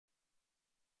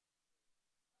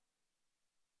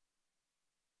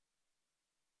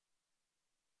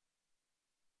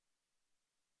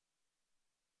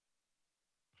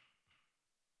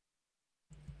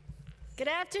Good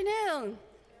afternoon.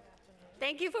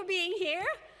 Thank you for being here.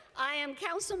 I am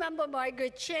Councilmember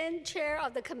Margaret Chin, Chair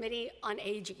of the Committee on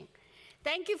Aging.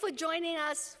 Thank you for joining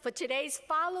us for today's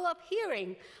follow-up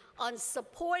hearing on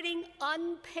supporting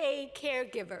unpaid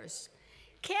caregivers.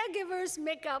 Caregivers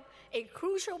make up a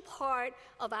crucial part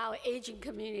of our aging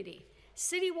community.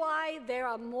 Citywide, there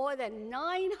are more than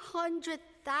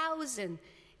 900,000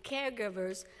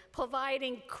 caregivers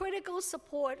providing critical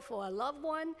support for a loved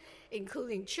one,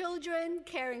 including children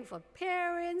caring for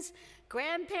parents,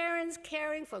 grandparents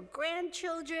caring for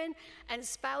grandchildren, and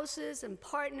spouses and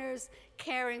partners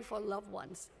caring for loved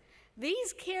ones.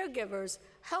 These caregivers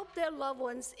help their loved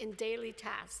ones in daily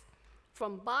tasks,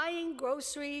 from buying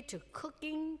groceries to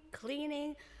cooking,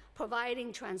 cleaning,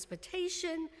 providing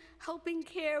transportation, helping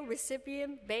care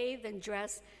recipient bathe and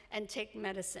dress and take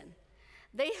medicine.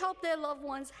 They help their loved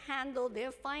ones handle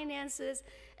their finances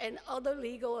and other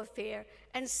legal affairs,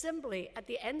 and simply, at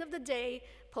the end of the day,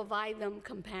 provide them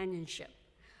companionship.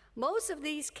 Most of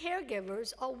these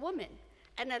caregivers are women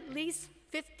and at least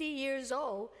 50 years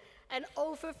old, and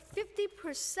over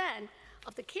 50%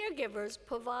 of the caregivers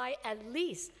provide at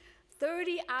least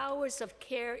 30 hours of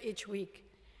care each week,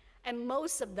 and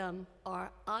most of them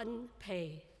are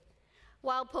unpaid.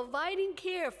 While providing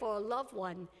care for a loved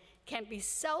one can be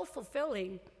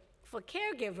self-fulfilling for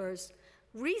caregivers,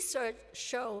 research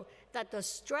shows that the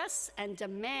stress and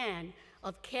demand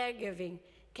of caregiving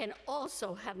can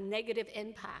also have negative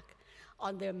impact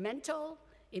on their mental,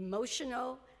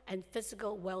 emotional, and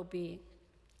physical well-being.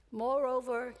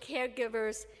 Moreover,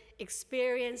 caregivers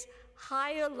experience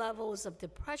higher levels of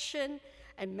depression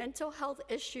and mental health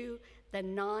issues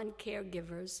than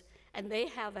non-caregivers, and they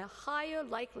have a higher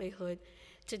likelihood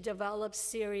to develop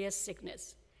serious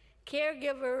sickness.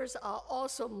 Caregivers are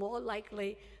also more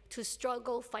likely to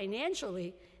struggle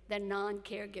financially than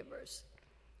non-caregivers.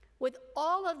 With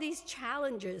all of these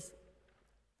challenges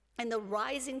and the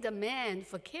rising demand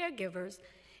for caregivers,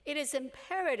 it is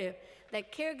imperative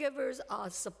that caregivers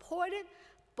are supported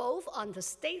both on the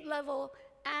state level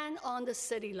and on the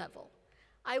city level.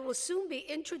 I will soon be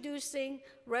introducing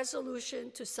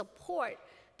resolution to support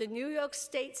the New York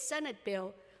State Senate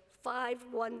Bill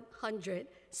 5100,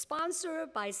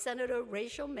 sponsored by Senator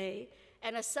Rachel May,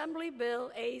 and Assembly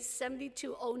Bill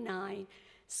A7209,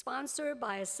 sponsored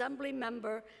by Assembly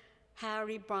Member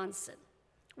Harry Bronson,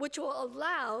 which will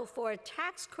allow for a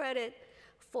tax credit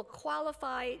for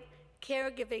qualified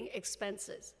caregiving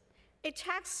expenses. A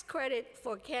tax credit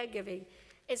for caregiving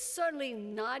is certainly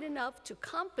not enough to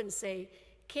compensate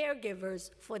caregivers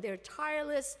for their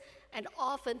tireless and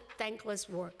often thankless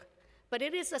work, but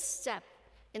it is a step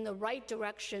in the right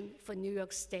direction for New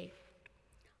York State.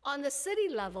 On the city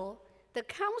level, the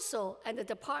Council and the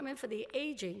Department for the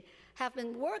Aging have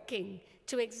been working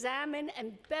to examine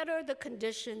and better the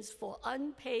conditions for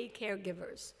unpaid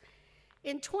caregivers.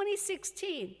 In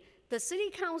 2016, the City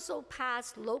Council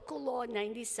passed Local Law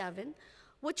 97,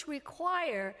 which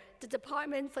required the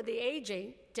Department for the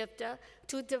Aging, DFTA,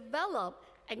 to develop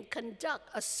and conduct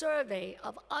a survey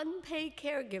of unpaid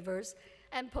caregivers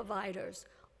and providers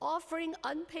offering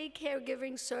unpaid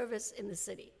caregiving service in the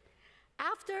city.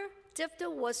 After, DFTA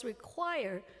was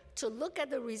required to look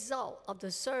at the result of the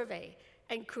survey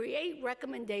and create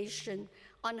recommendations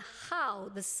on how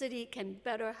the city can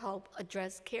better help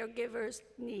address caregivers'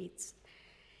 needs.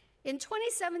 In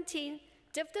 2017,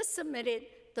 DFTA submitted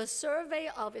the Survey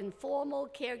of Informal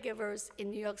Caregivers in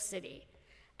New York City,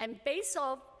 and based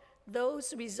off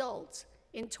those results,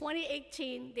 in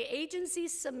 2018, the agency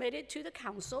submitted to the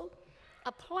Council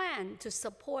a plan to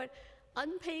support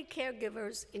unpaid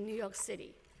caregivers in New York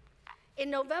City.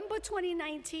 In November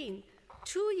 2019,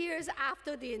 2 years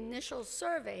after the initial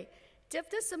survey,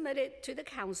 DFTA submitted to the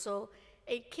Council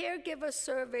a caregiver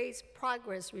survey's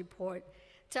progress report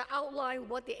to outline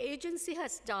what the agency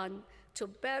has done to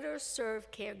better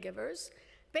serve caregivers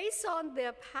based on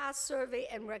their past survey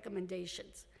and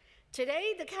recommendations.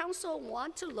 Today, the Council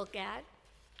wants to look at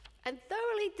and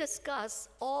thoroughly discuss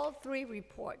all three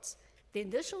reports: the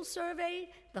initial survey,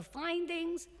 the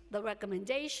findings, the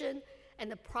recommendation, and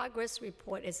the progress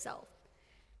report itself.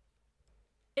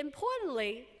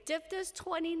 Importantly, DFTA's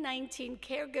 2019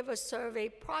 Caregiver Survey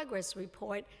Progress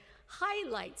Report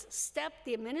highlights steps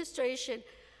the administration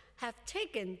have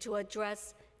taken to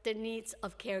address the needs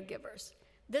of caregivers.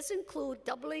 This includes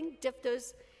doubling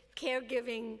DFTA's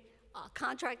caregiving,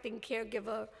 contracting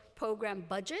caregiver program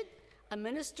budget,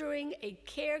 administering a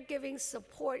caregiving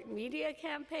support media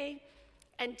campaign,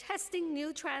 and testing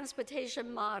new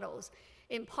transportation models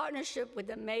in partnership with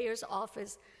the Mayor's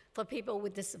Office for People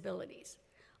with Disabilities.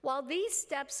 While these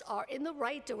steps are in the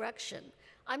right direction,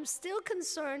 I'm still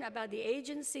concerned about the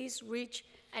agency's reach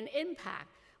and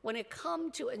impact when it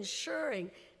comes to ensuring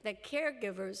that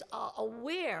caregivers are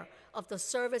aware of the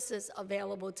services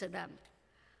available to them.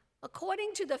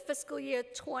 According to the fiscal year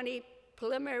 20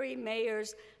 preliminary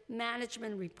mayor's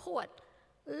management report,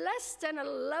 less than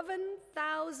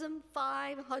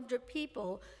 11,500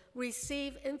 people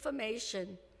receive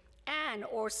information and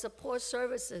or support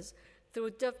services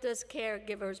through DFDA's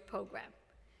Caregivers Program.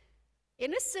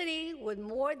 In a city with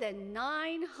more than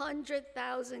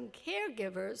 900,000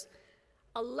 caregivers,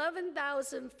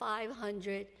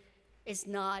 11,500 is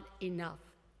not enough.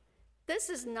 This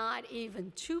is not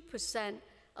even 2%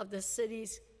 of the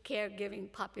city's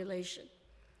caregiving population.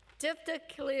 DFDA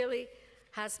clearly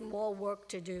has more work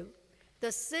to do.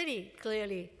 The city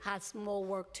clearly has more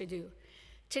work to do.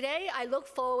 Today, I look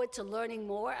forward to learning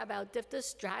more about DFDA's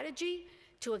strategy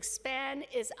to expand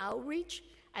its outreach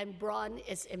and broaden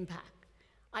its impact.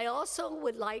 I also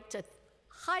would like to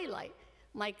highlight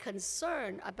my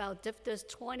concern about DFDA's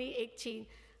 2018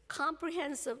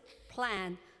 Comprehensive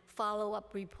Plan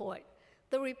follow-up report.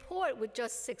 The report, with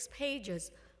just 6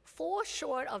 pages, falls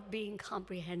short of being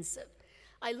comprehensive.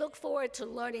 I look forward to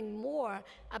learning more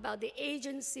about the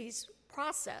agency's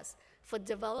process for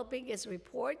developing its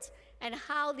reports and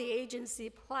how the agency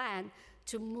plans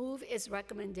to move its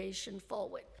recommendation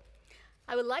forward.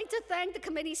 I would like to thank the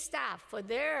committee staff for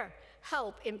their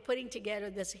help in putting together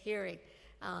this hearing.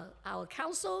 Our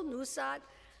counsel, Nusat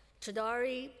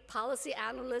Chadari, policy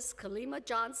analyst, Kalima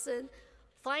Johnson,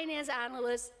 finance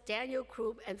analyst, Daniel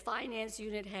Krupp, and finance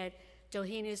unit head,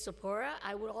 Doheny Sapura.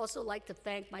 I would also like to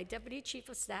thank my deputy chief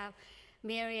of staff,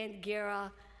 Marian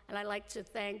Guerra, and I'd like to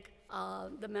thank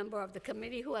the member of the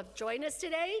committee who have joined us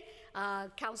today,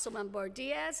 Councilmember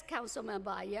Diaz,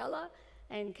 Councilmember Ayala,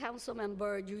 and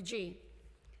Councilmember Eugene.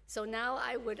 So now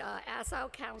I would ask our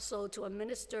counsel to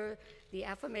administer the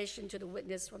affirmation to the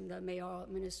witness from the mayoral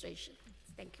administration.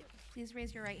 Thank you. Please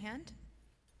raise your right hand.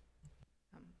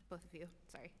 Both of you,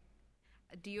 sorry.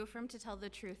 Do you affirm to tell the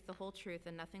truth, the whole truth,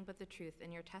 and nothing but the truth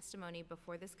in your testimony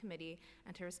before this committee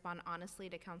and to respond honestly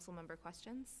to council member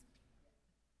questions?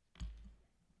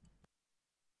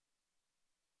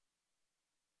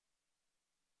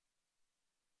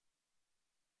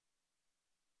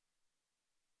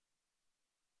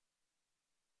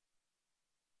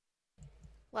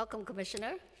 Welcome,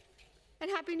 Commissioner, and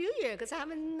Happy New Year, because I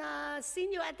haven't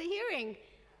seen you at the hearing.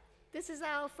 This is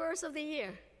our first of the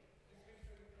year.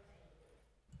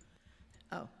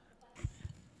 Oh,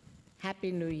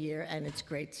 Happy New Year, and it's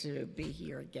great to be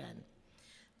here again.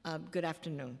 Good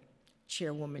afternoon,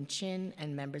 Chairwoman Chin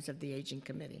and members of the Aging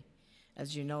Committee.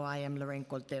 As you know, I am Lorraine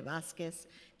Colte Vasquez,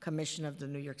 Commissioner of the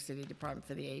New York City Department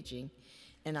for the Aging,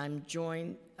 and I'm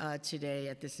joined today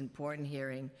at this important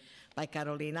hearing by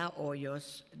Carolina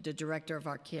Hoyos, the Director of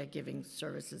our Caregiving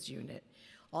Services Unit.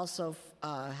 Also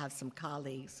have some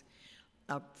colleagues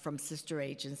from sister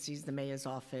agencies, the Mayor's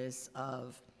Office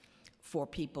for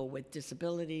People with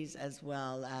Disabilities, as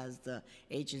well as the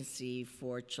Agency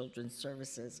for Children's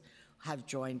Services have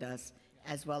joined us,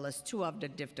 as well as 2 of the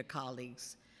DFDA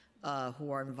colleagues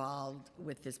who are involved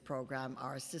with this program,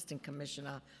 our Assistant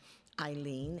Commissioner,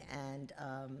 Eileen,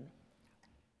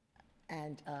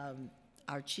 and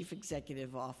our Chief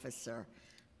Executive Officer,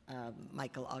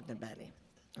 Michael Ognabeni.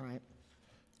 All right.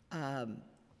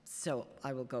 So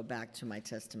I will go back to my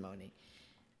testimony.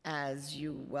 As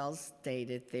you well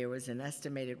stated, there was an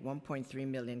estimated 1.3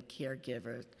 million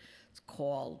caregivers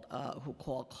who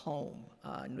call home,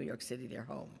 New York City their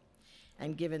home.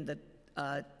 And given the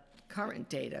current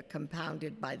data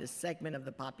compounded by the segment of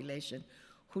the population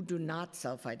who do not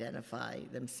self-identify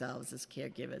themselves as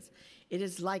caregivers, it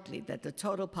is likely that the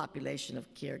total population of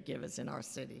caregivers in our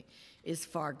city is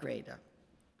far greater.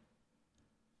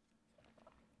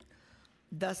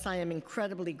 Thus, I am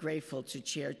incredibly grateful to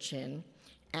Chair Chin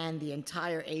and the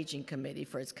entire Aging Committee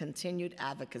for its continued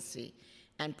advocacy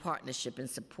and partnership and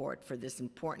support for this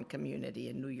important community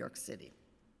in New York City.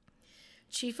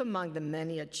 Chief among the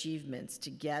many achievements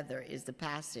together is the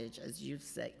passage, as you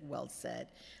well said,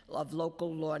 of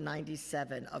Local Law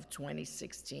 97 of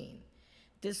 2016.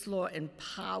 This law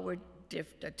empowered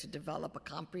DFDA to develop a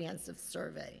comprehensive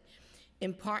survey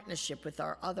in partnership with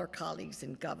our other colleagues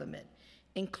in government,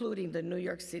 including the New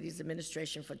York City's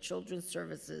Administration for Children's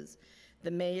Services,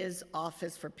 the Mayor's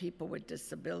Office for People with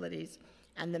Disabilities,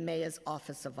 and the Mayor's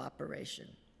Office of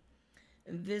Operation.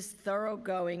 This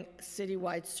thoroughgoing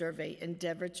citywide survey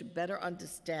endeavored to better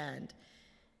understand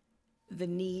the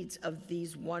needs of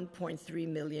these 1.3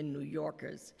 million New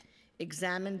Yorkers,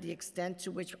 examine the extent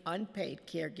to which unpaid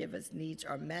caregivers' needs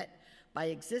are met by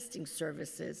existing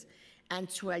services, and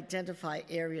to identify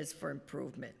areas for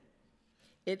improvement.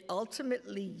 It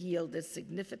ultimately yielded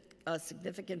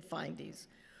significant findings,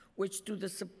 which, through the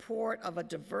support of a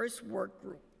diverse work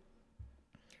group,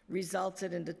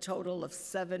 resulted in a total of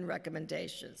 7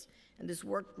 recommendations. And this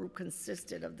work group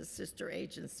consisted of the sister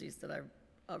agencies that I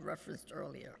referenced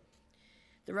earlier.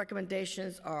 The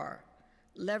recommendations are: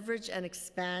 leverage and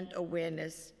expand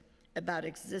awareness about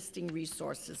existing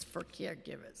resources for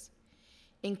caregivers.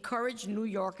 Encourage New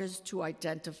Yorkers to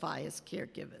identify as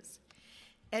caregivers.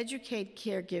 Educate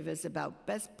caregivers about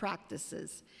best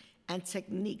practices and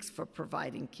techniques for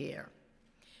providing care.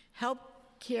 Help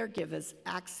caregivers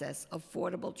access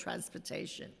affordable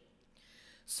transportation.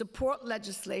 Support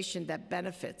legislation that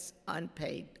benefits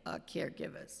unpaid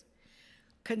caregivers.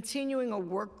 Continuing a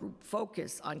work group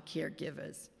focus on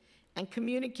caregivers, and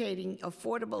communicating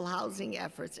affordable housing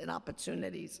efforts and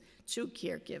opportunities to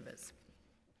caregivers.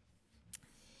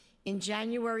 In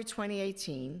January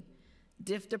 2018,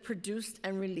 DFTA produced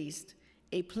and released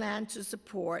a plan to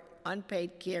support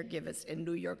unpaid caregivers in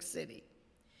New York City,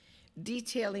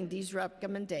 detailing these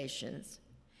recommendations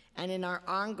and in our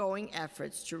ongoing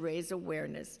efforts to raise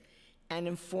awareness and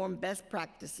inform best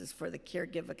practices for the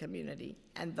caregiver community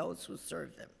and those who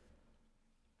serve them.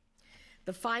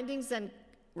 The findings and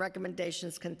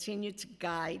recommendations continue to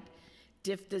guide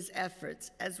DFTA's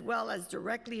efforts, as well as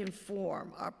directly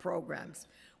inform our programs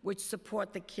which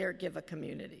support the caregiver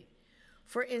community.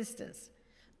 For instance,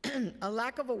 a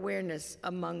lack of awareness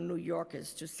among New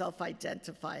Yorkers to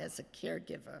self-identify as a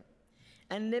caregiver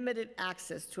and limited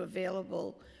access to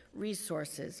available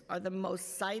resources are the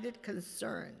most cited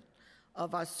concern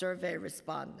of our survey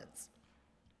respondents.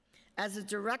 As a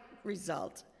direct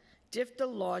result, DFTA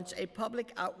launched a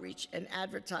public outreach and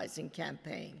advertising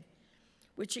campaign,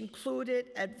 which included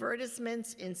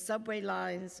advertisements in subway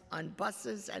lines, on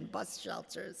buses and bus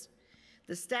shelters,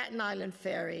 the Staten Island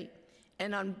Ferry,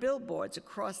 and on billboards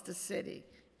across the city,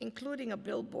 including a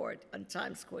billboard on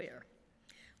Times Square.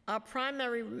 Our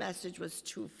primary message was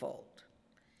twofold.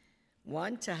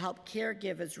 1, to help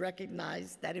caregivers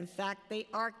recognize that in fact they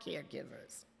are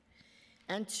caregivers.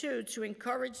 And 2, to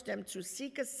encourage them to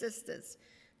seek assistance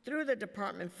through the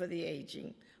Department for the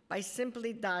Aging by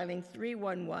simply dialing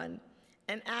 311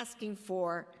 and asking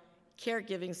for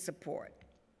caregiving support.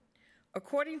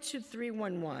 According to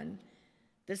 311,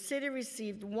 the city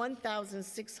received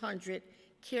 1,600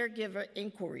 caregiver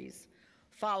inquiries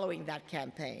following that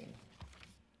campaign.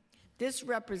 This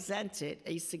represented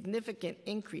a significant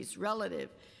increase relative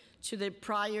to the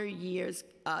prior years,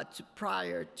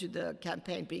 prior to the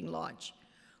campaign being launched,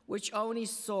 which only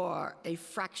saw a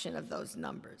fraction of those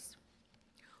numbers.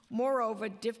 Moreover,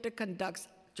 DFTA conducts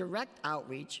direct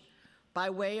outreach by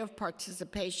way of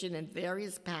participation in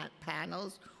various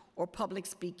panels or public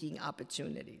speaking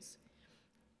opportunities.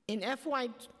 In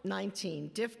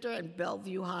FY19, DFTA and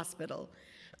Bellevue Hospital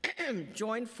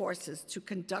joined forces to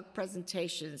conduct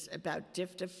presentations about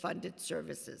DFTA-funded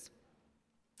services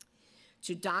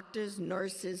to doctors,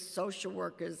 nurses, social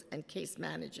workers, and case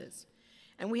managers.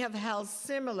 And we have held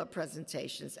similar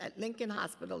presentations at Lincoln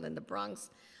Hospital in the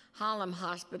Bronx, Harlem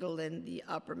Hospital in the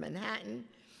Upper Manhattan,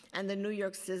 and the New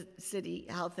York City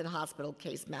Health and Hospital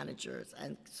case managers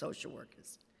and social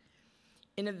workers.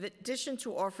 In addition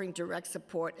to offering direct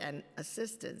support and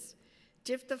assistance,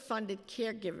 DFTA-funded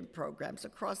caregiving programs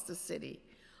across the city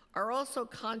are also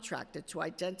contracted to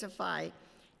identify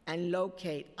and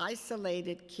locate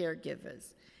isolated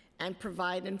caregivers and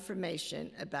provide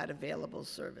information about available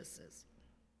services.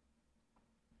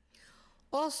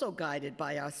 Also guided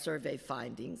by our survey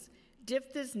findings,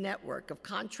 DFTA's network of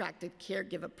contracted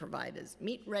caregiver providers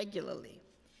meet regularly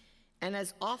and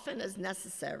as often as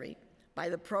necessary by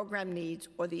the program needs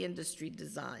or the industry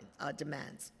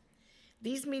demands.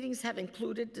 These meetings have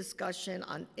included discussion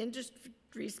on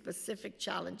industry-specific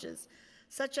challenges,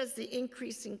 such as the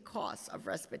increasing costs of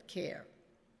respite care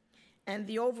and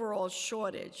the overall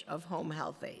shortage of home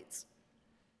health aides.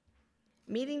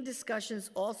 Meeting discussions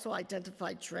also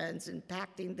identified trends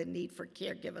impacting the need for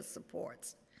caregiver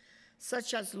supports,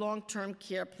 such as long-term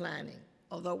care planning,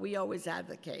 although we always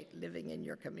advocate living in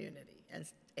your community and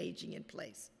aging in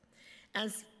place,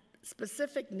 and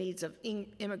specific needs of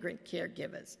immigrant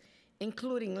caregivers,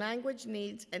 including language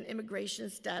needs and immigration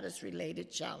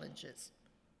status-related challenges.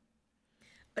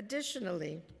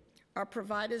 Additionally, our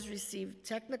providers receive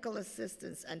technical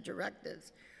assistance and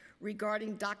directives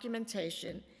regarding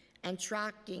documentation and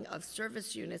tracking of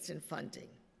service units and funding.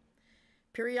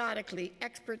 Periodically,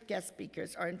 expert guest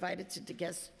speakers are invited to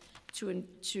discuss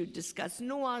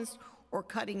nuanced or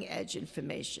cutting-edge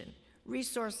information,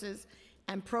 resources,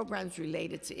 and programs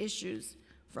related to issues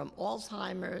from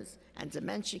Alzheimer's and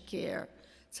dementia care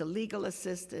to legal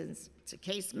assistance to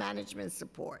case management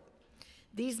support.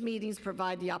 These meetings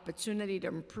provide the opportunity to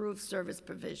improve service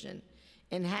provision,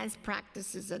 enhance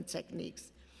practices and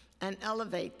techniques, and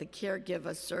elevate the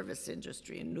caregiver service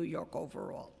industry in New York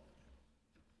overall.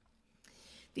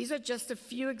 These are just a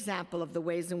few examples of the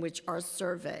ways in which our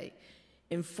survey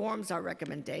informs our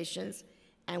recommendations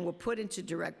and were put into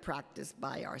direct practice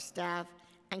by our staff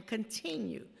and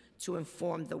continue to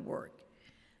inform the work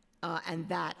and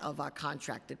that of our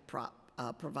contracted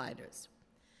providers.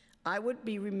 I would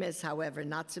be remiss, however,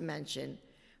 not to mention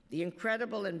the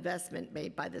incredible investment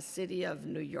made by the City of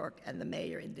New York and the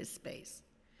mayor in this space.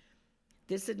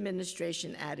 This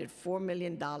administration added $4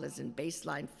 million in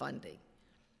baseline funding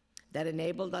that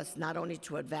enabled us not only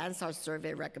to advance our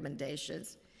survey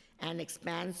recommendations and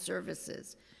expand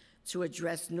services to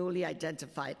address newly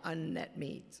identified unmet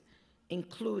needs,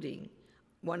 including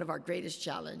one of our greatest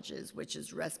challenges, which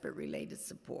is respite-related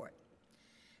support.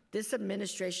 This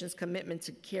administration's commitment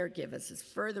to caregivers is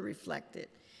further reflected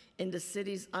in the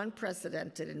city's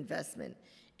unprecedented investment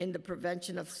in the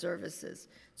prevention of services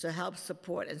to help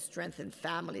support and strengthen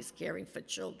families caring for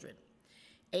children.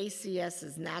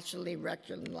 ACS's nationally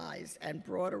recognized and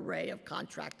broad array of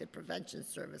contracted prevention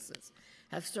services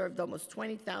have served almost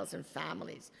 20,000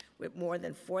 families with more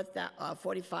than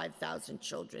 45,000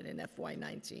 children in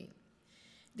FY19.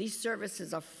 These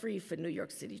services are free for New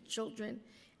York City children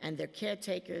and their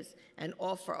caretakers and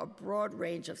offer a broad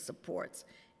range of supports,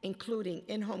 including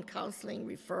in-home counseling,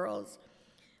 referrals,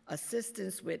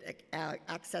 assistance with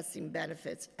accessing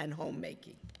benefits, and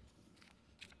homemaking.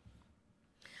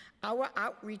 Our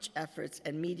outreach efforts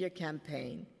and media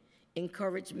campaign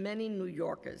encourage many New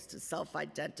Yorkers to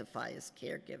self-identify as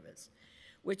caregivers,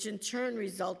 which in turn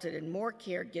resulted in more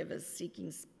caregivers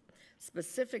seeking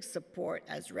specific support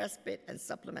as respite and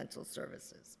supplemental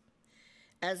services.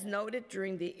 As noted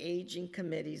during the Aging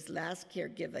Committee's last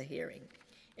caregiver hearing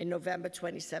in November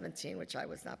 2017, which I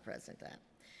was not present at,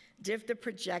 DFDA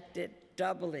projected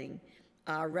doubling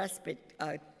our respite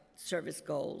service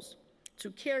goals to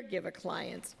caregiver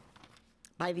clients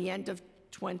by the end of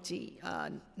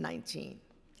 2019.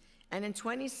 And in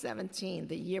 2017,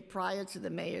 the year prior to the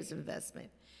mayor's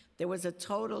investment, there was a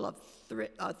total of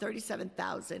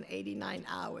 37,089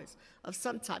 hours of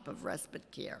some type of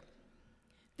respite care.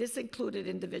 This included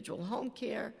individual home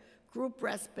care, group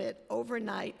respite,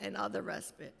 overnight and other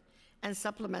respite, and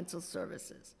supplemental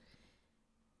services.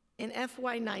 In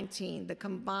FY19, the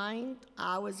combined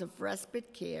hours of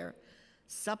respite care,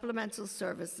 supplemental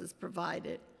services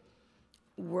provided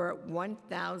were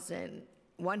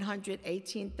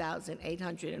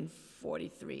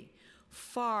 118,843,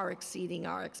 far exceeding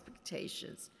our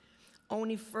expectations,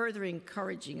 only further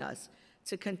encouraging us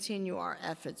to continue our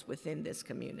efforts within this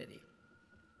community.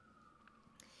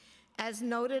 As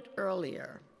noted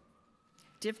earlier,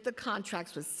 DFDA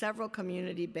contracts with several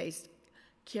community-based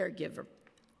caregiver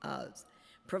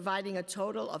providing a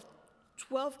total of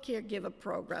 12 caregiver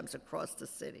programs across the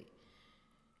city.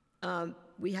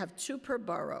 We have 2 per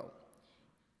borough.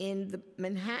 In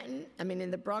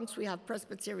the Bronx, we have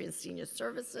Presbyterian Senior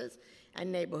Services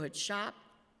and Neighborhood Shop.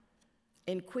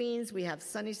 In Queens, we have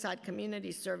Sunnyside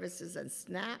Community Services and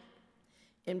SNAP.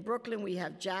 In Brooklyn, we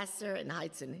have Jasser and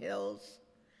Heights and Hills.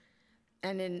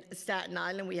 And in Staten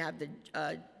Island, we have the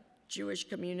Jewish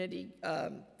Community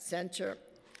Center.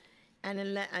 And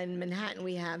in Manhattan,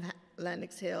 we have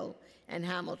Lenox Hill and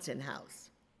Hamilton House.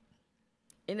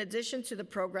 In addition to the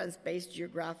programs based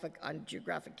on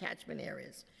geographic catchment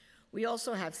areas, we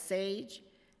also have SAGE,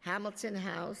 Hamilton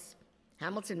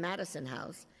Madison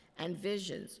House, and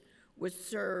Visions, which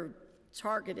serve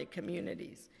targeted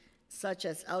communities, such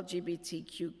as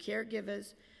LGBTQ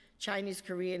caregivers, Chinese,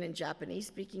 Korean, and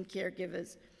Japanese-speaking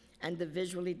caregivers, and the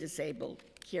visually disabled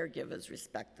caregivers,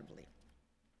 respectively.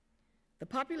 The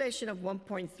population of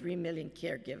 1.3 million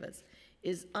caregivers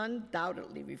is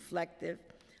undoubtedly reflective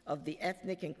of the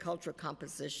ethnic and cultural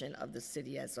composition of the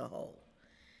city as a whole.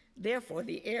 Therefore,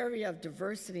 the area of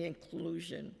diversity and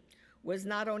inclusion was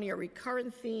not only a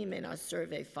recurrent theme in our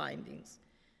survey findings,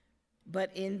 but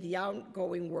in the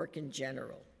ongoing work in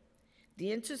general.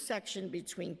 The intersection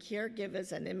between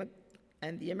caregivers and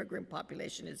the immigrant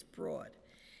population is broad,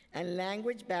 and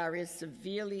language barriers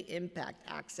severely impact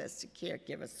access to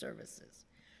caregiver services.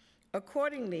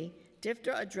 Accordingly,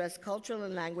 DFDA addressed cultural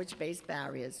and language-based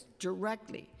barriers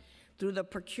directly through the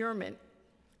procurement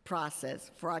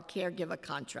process for our caregiver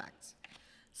contracts.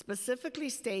 Specifically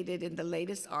stated in the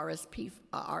latest RFP,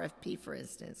 for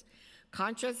instance,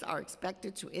 contracts are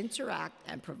expected to interact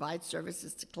and provide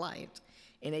services to clients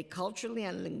in a culturally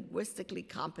and linguistically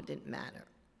competent manner.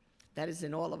 That is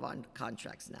in all of our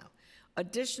contracts now.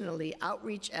 Additionally,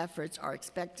 outreach efforts are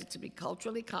expected to be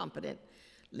culturally competent,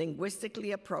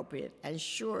 linguistically appropriate, and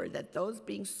ensure that those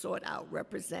being sought out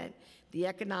represent the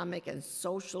economic and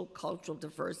social cultural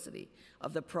diversity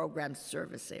of the program's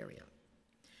service area.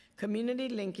 Community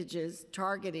linkages,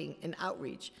 targeting, and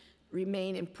outreach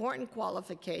remain important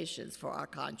qualifications for our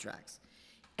contracts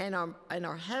and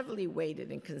are heavily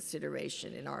weighted in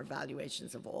consideration in our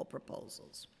evaluations of all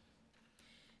proposals.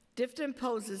 DFTA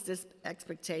imposes this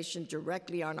expectation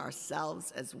directly on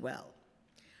ourselves as well.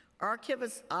 Our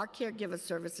caregiver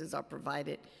services are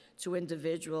provided to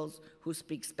individuals who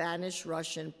speak Spanish,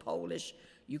 Russian, Polish,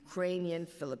 Ukrainian,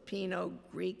 Filipino,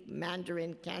 Greek,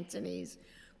 Mandarin, Cantonese,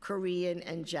 Korean,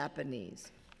 and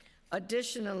Japanese.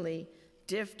 Additionally,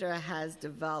 DFTA has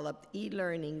developed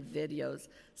e-learning videos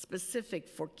specific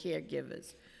for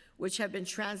caregivers, which have been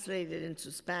translated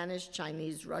into Spanish,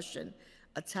 Chinese, Russian,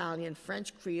 Italian,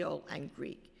 French, Creole, and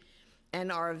Greek,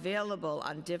 and are available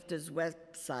on DFTA's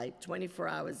website 24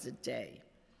 hours a day.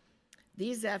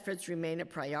 These efforts remain a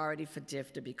priority for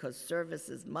DFTA because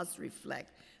services must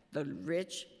reflect the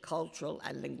rich cultural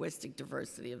and linguistic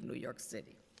diversity of New York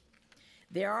City.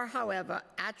 There are, however,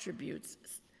 attributes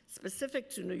specific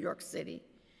to New York City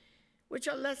which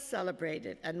are less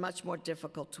celebrated and much more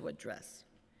difficult to address.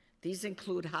 These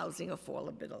include housing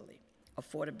affordability,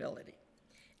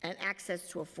 and access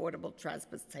to affordable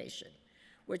transportation,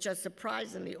 which are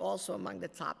surprisingly also among the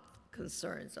top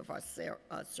concerns of our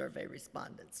survey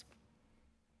respondents.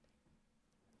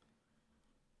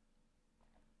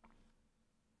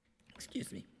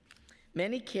 Excuse me.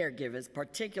 Many caregivers,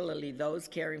 particularly those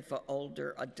caring for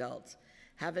older adults,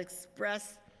 have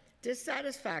expressed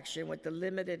dissatisfaction with the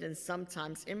limited and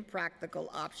sometimes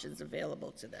impractical options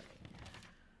available to them.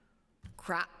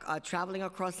 Traveling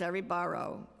across every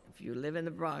borough, if you live in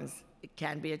the Bronx, it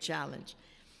can be a challenge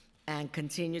and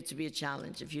continue to be a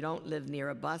challenge if you don't live near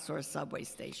a bus or a subway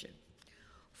station.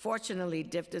 Fortunately,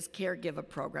 DFTA's caregiver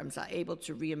programs are able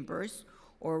to reimburse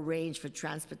or arrange for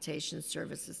transportation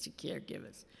services to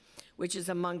caregivers, which is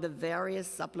among the various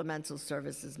supplemental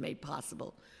services made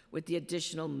possible with the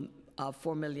additional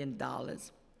 $4 million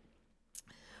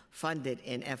funded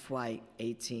in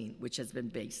FY18, which has been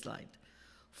baselined.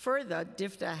 Further,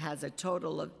 DFTA has a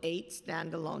total of 8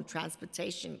 standalone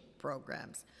transportation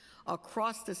programs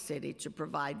across the city to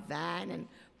provide van and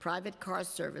private car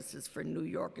services for New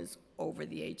Yorkers over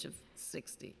the age of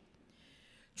 60.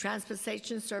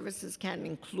 Transportation services can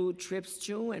include trips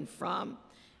to and from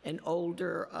an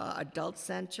older adult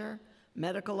center,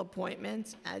 medical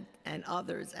appointments, and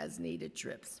others as needed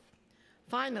trips.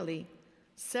 Finally,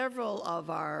 several of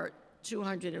our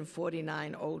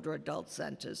 249 older adult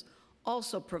centers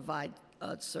also provide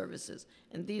services,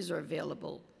 and these are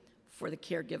available for the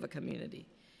caregiver community.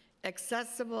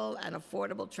 Accessible and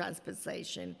affordable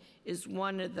transportation is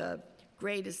one of the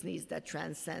greatest needs that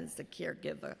transcends the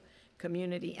caregiver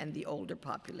community and the older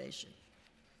population.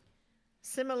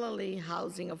 Similarly,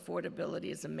 housing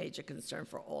affordability is a major concern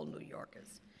for all New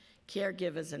Yorkers,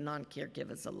 caregivers and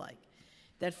non-caregivers alike,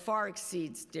 that far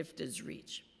exceeds DFTA's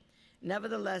reach.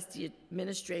 Nevertheless, the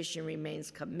administration remains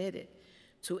committed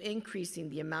to increasing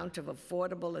the amount of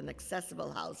affordable and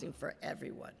accessible housing for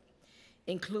everyone,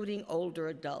 including older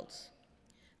adults.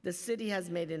 The city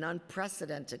has made an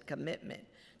unprecedented commitment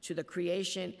to the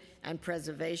creation and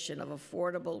preservation of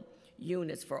affordable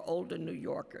units for older New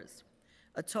Yorkers.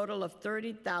 A total of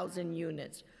 30,000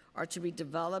 units are to be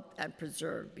developed and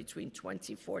preserved between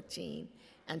 2014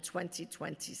 and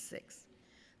 2026,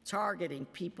 targeting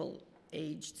people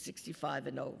aged 65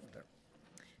 and older.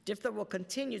 DFTA will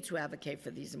continue to advocate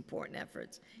for these important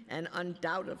efforts, and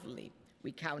undoubtedly,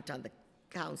 we count on the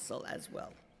Council as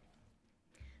well.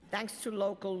 Thanks to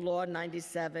Local Law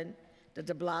 97, the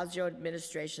de Blasio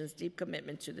administration's deep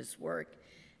commitment to this work,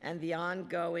 and the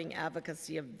ongoing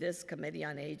advocacy of this Committee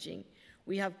on Aging,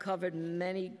 we have covered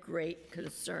many great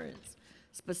concerns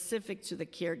specific to the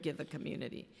caregiver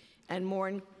community, and more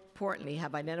importantly,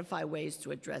 have identified ways to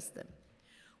address them.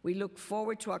 We look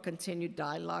forward to our continued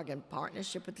dialogue and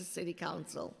partnership with the City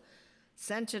Council,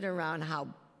 centered around how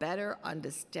better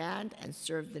understand and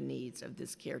serve the needs of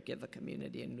this caregiver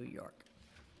community in New York.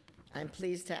 I'm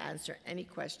pleased to answer any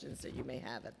questions that you may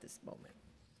have at this moment.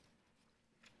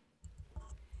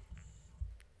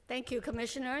 Thank you,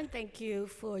 Commissioner, and thank you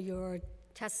for your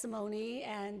testimony.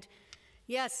 And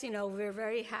yes, we're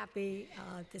very happy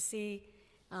to see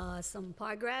some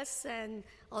progress, and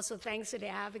also thanks to the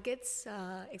advocates,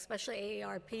 especially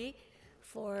AARP,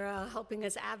 for helping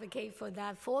us advocate for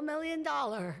that $4 million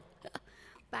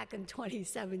back in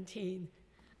 2017.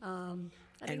 I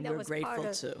think And that we're was part grateful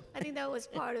of, too. I think that was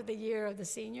part of the year of the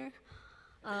senior.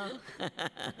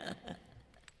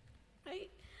 Right?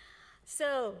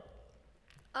 So,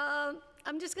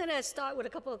 I'm just going to start with a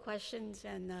couple of questions,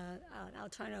 and I'll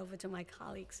turn it over to my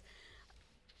colleagues.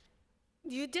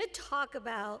 You did talk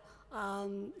about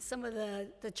some of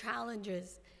the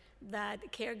challenges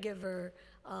that caregiver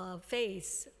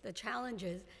face, the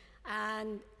challenges,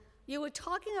 and you were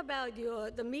talking about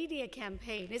the media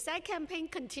campaign. Is that campaign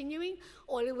continuing,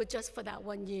 or it was just for that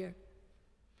 1 year?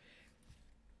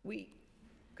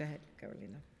 Go ahead,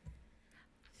 Carolina.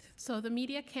 So the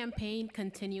media campaign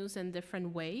continues in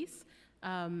different ways.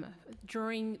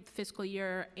 During fiscal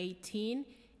year 18,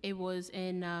 it was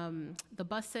in the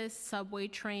buses, subway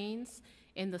trains,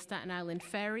 in the Staten Island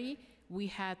Ferry. We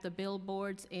had the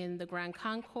billboards in the Grand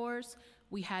Concourse.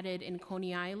 We had it in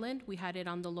Coney Island. We had it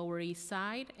on the Lower East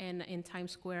Side and in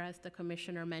Times Square, as the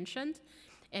commissioner mentioned.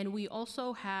 And we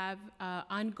also have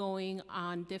ongoing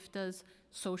on DFTA's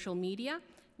social media.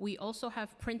 We also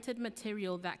have printed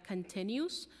material that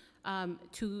continues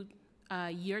to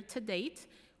year to date,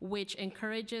 which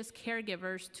encourages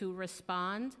caregivers to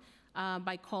respond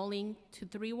by calling to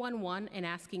 311 and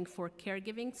asking for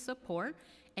caregiving support.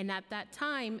 And at that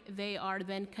time, they are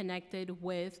then connected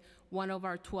with one of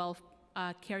our 12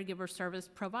 caregiver service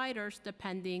providers,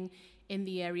 depending in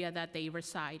the area that they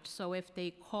reside. So if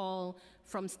they call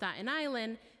from Staten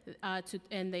Island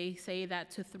and they say that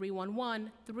to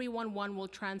 311, 311 will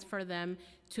transfer them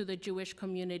to the Jewish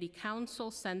Community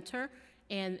Council Center,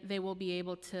 and they will be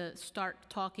able to start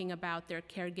talking about their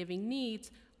caregiving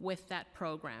needs with that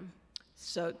program.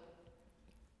 So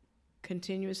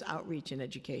continuous outreach and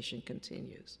education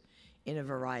continues in a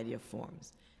variety of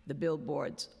forms. The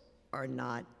billboards are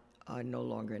no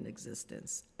longer in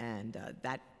existence, and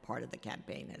that part of the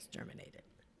campaign has terminated.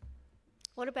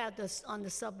 What about this on the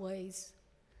subways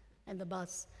and the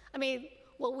bus? I mean,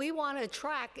 what we want to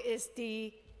track is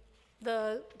the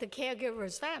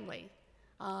caregiver's family.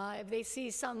 If they see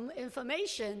some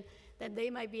information, then they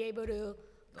might be able to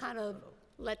kind of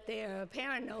let their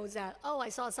parent know that, oh, I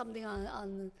saw something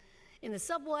in the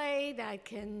subway that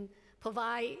can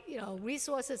provide,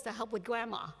 resources to help with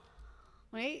grandma,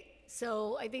 right?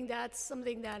 So I think that's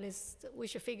something that we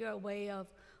should figure a way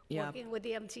of working with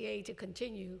the MTA to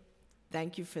continue.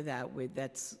 Thank you for that.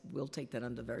 We'll take that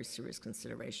under very serious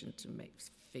consideration to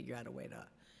figure out a way to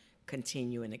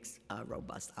continue in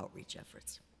robust outreach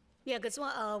efforts. Yeah, because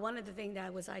one of the things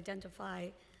that was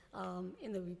identified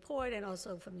in the report and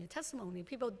also from your testimony,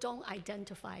 people don't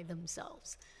identify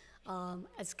themselves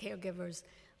as caregivers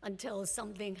until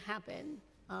something happened.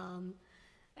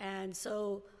 And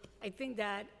so I think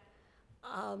that,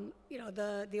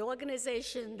 the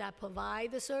organization that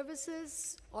provide the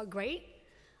services are great,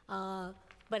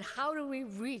 but how do we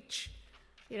reach,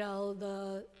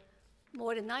 the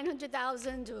more than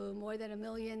 900,000 to more than 1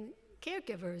 million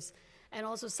caregivers? And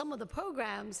also some of the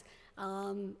programs,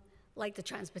 like the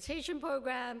transportation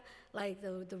program, like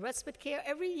the respite care,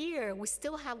 every year we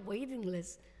still have waiting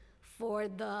lists for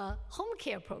the home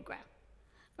care program,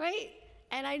 right?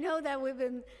 And I know that we've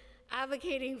been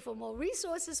advocating for more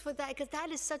resources for that, because that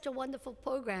is such a wonderful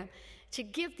program to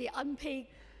give the unpaid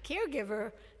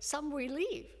caregiver some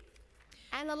relief.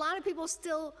 And a lot of people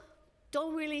still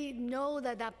don't really know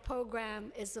that that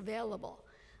program is available.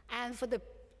 And for the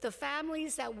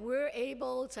families that we're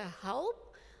able to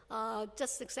help,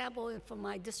 just example from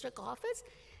my district office,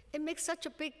 it makes such a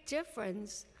big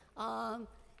difference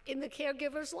in the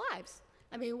caregivers' lives.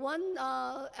 I mean, one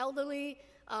elderly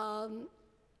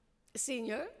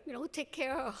senior, take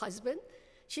care of her husband.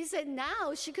 She said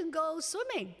now she can go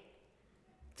swimming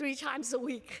 3 times a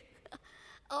week.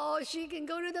 Oh, she can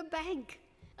go to the bank.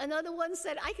 Another one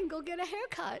said, I can go get a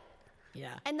haircut.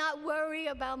 Yeah. And not worry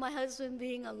about my husband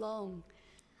being alone.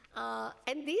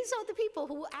 And these are the people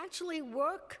who actually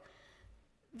work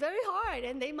very hard,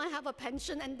 and they might have a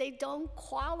pension and they don't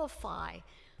qualify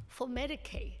for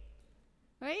Medicaid,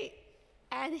 right?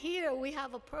 And here we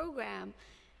have a program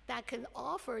that can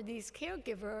offer these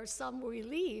caregivers some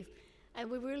relief, and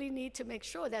we really need to make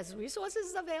sure there's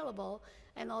resources available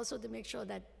and also to make sure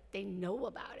that they know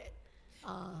about it.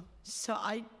 So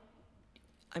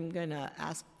I'm going to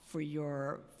ask for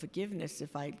your forgiveness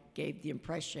if I gave the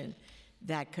impression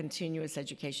that continuous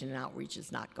education and outreach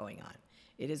is not going on.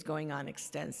 It is going on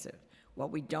extensive.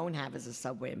 What we don't have is a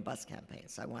subway and bus campaign,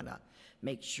 so I want to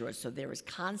make sure. So there is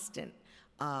constant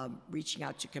reaching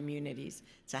out to communities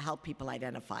to help people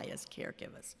identify as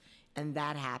caregivers. And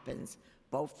that happens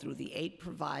both through the 8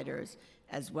 providers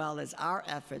as well as our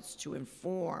efforts to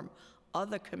inform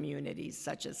other communities,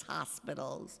 such as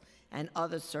hospitals and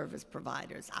other service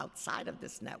providers outside of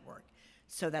this network,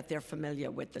 so that they're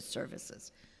familiar with the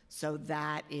services. So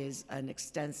that is an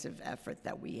extensive effort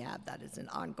that we have. That is an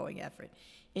ongoing effort.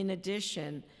 In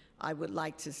addition, I would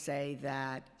like to say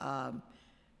that I'm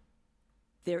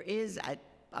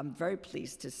very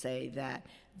pleased to say that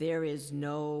there is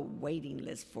no waiting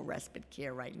list for respite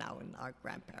care right now in our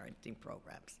grandparenting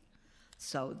programs.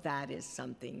 So that is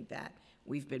something that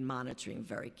we've been monitoring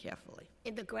very carefully.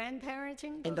 In the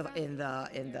grandparenting In program?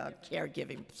 the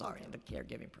caregiving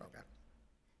program.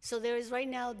 So right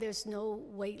now, there's no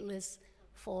wait list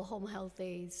for home health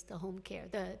aides, the home care,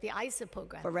 the ISA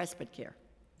program. For respite care.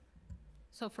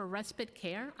 So for respite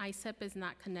care, ISEP is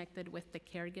not connected with the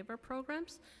caregiver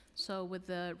programs. So with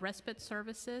the respite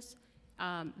services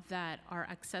that are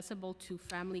accessible to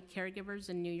family caregivers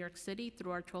in New York City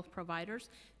through our 12 providers,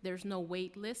 there's no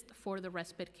wait list for the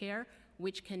respite care,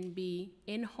 which can be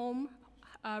in-home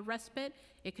respite,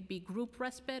 it could be group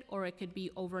respite, or it could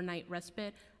be overnight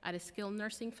respite at a skilled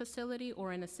nursing facility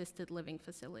or an assisted living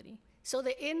facility. So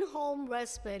the in-home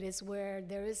respite is where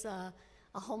there is a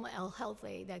home health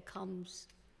aide that comes.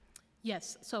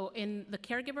 Yes, so in the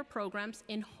caregiver programs,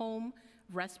 in-home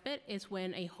respite is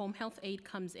when a home health aide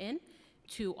comes in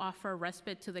to offer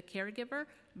respite to the caregiver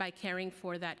by caring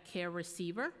for that care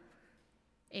receiver.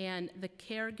 And the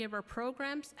caregiver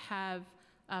programs have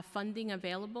funding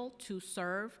available to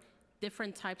serve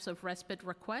different types of respite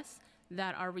requests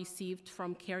that are received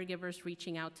from caregivers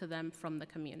reaching out to them from the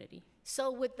community.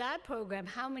 So with that program,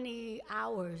 how many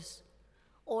hours?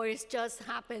 Or it's just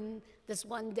happened this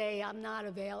one day, I'm not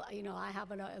available, I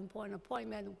have an important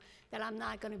appointment that I'm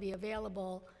not going to be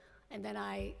available, and then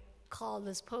I call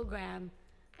this program,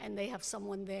 and they have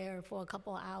someone there for a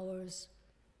couple of hours.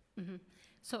 Mm-hmm.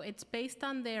 So it's based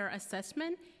on their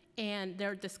assessment and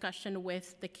their discussion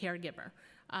with the caregiver.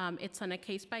 It's on a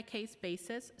case-by-case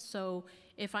basis. So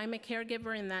if I'm a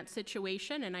caregiver in that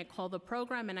situation and I call the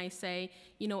program and I say,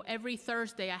 every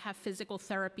Thursday I have physical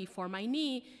therapy for my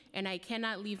knee and I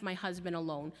cannot leave my husband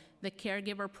alone, the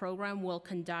caregiver program will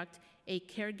conduct a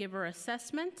caregiver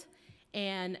assessment,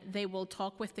 and they will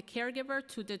talk with the caregiver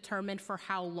to determine for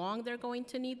how long they're going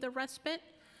to need the respite.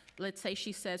 Let's say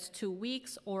she says 2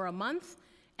 weeks or a month.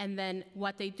 And then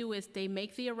what they do is they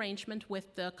make the arrangement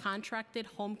with the contracted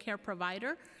home care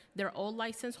provider. They're all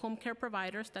licensed home care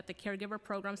providers that the caregiver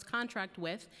programs contract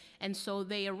with. And so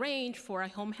they arrange for a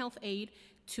home health aide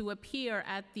to appear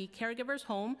at the caregiver's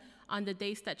home on the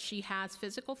days that she has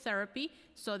physical therapy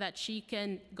so that she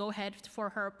can go ahead for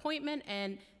her appointment,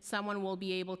 and someone will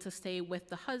be able to stay with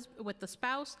the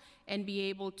spouse and be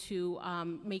able to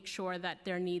make sure that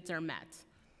their needs are met.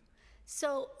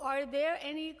 So are there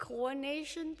any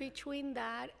coordination between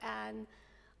that and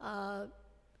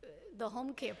the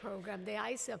home care program, the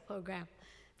ISA program?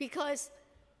 Because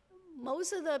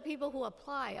most of the people who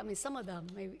apply, some of them,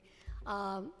 maybe,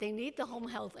 they need the home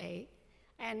health aide.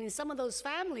 And in some of those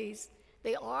families,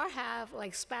 they all have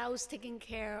like spouse taking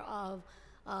care of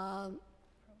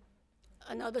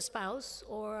another spouse,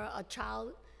 or a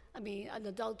child, an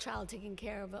adult child taking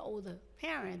care of older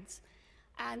parents.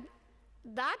 And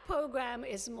that program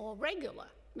is more regular.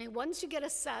 Once you get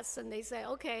assessed and they say,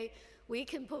 okay, we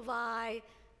can provide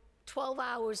 12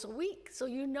 hours a week, so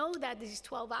you know that these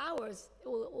 12 hours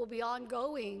will be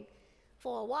ongoing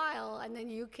for a while, and then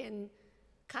you can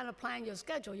kind of plan your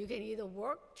schedule. You can either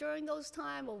work during those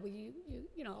times, or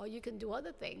or you can do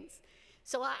other things.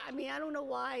 So I don't know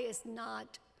why it's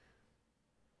not,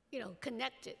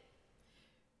 connected.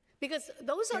 Because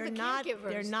those are the caregivers.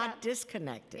 They're not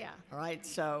disconnected. Yeah. All right.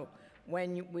 So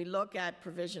when we look at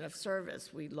provision of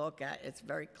service, we look at it's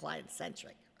very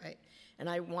client-centric, right? And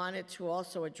I wanted to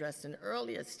also address an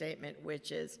earlier statement,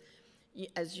 which is,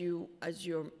 as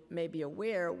you may be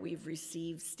aware, we've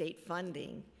received state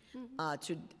funding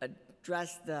to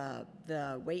address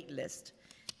the wait list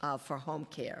for home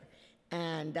care,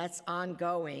 and that's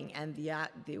ongoing. And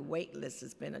the wait list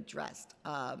has been addressed,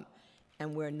 and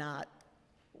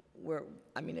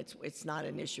it's not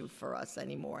an issue for us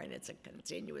anymore, and it's a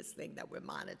continuous thing that we're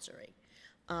monitoring.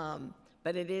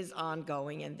 But it is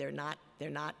ongoing, and they're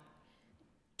not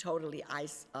totally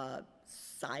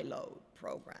siloed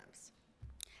programs.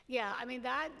 Yeah,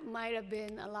 that might have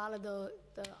been a lot of the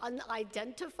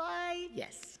unidentified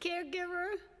caregiver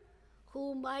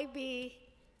who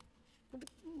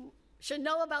should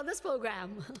know about this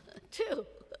program too.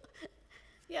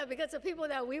 Yeah, because the people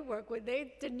that we work with,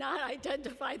 they did not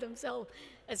identify themselves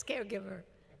as caregiver,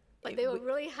 but they were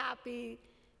really happy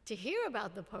to hear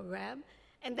about the program.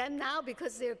 And then now,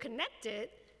 because they're connected,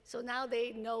 so now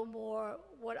they know more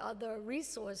what other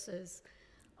resources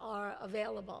are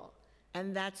available.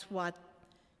 And that's what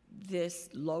this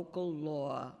local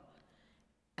law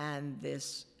and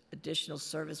this additional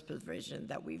service provision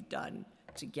that we've done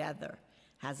together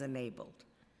has enabled.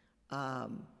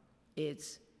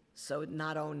 It's so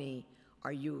not only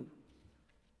are you're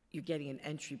getting an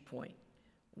entry point,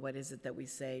 what is it that we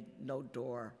say, no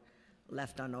door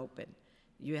left unopened.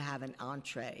 You have an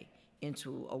entree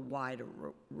into a wide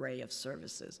array of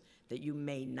services that you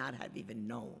may not have even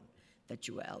known that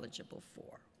you were eligible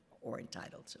for or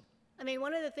entitled to. I mean,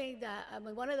 one of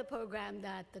the programs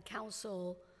that the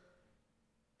council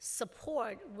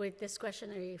support with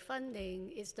discretionary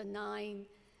funding is the 9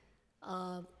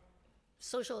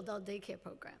 social adult daycare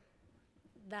program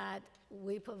that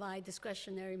we provide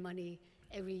discretionary money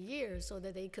every year so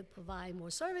that they could provide more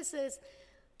services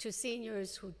to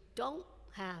seniors who don't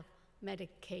have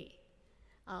Medicaid.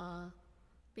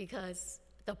 Because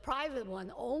the private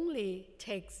one only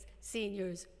takes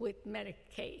seniors with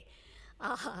Medicaid.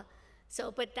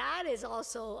 But that is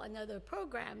also another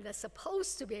program that's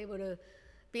supposed to be able to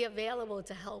be available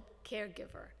to help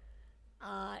caregiver.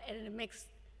 And it makes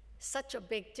such a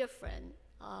big difference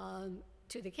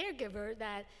to the caregiver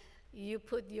that you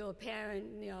put your parent,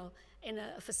 in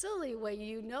a facility where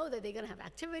you know that they're gonna have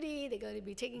activity, they're gonna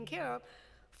be taken care of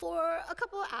for a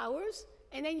couple of hours,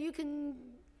 and then you can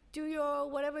do your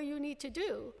whatever you need to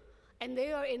do. And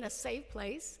they are in a safe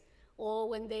place,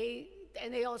 and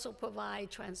they also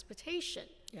provide transportation.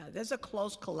 Yeah, there's a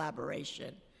close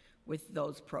collaboration with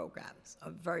those programs,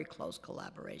 a very close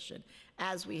collaboration,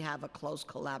 as we have a close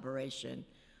collaboration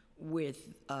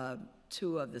with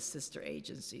 2 of the sister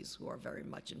agencies who are very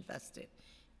much invested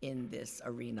in this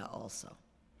arena also.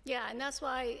 Yeah, and that's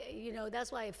why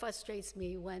it frustrates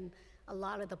me when a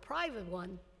lot of the private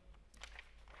one,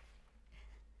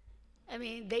 I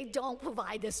mean, they don't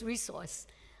provide this resource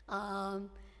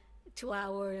to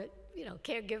our,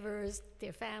 caregivers,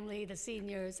 their family, the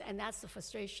seniors, and that's the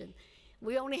frustration.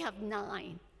 We only have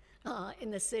 9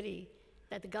 in the city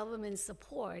that the government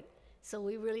support, so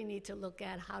we really need to look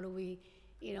at how do we,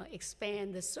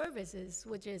 expand the services,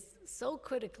 which is so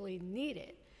critically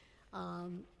needed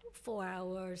for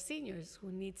our seniors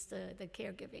who needs the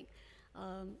caregiving.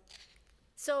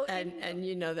 And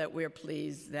you know that we're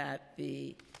pleased that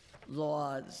the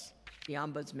laws, the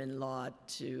Ombudsman Law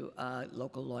to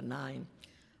Local Law 9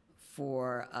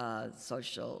 for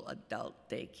social adult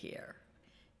daycare,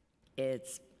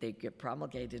 they get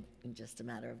promulgated in just a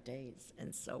matter of days,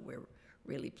 and so we're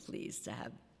really pleased to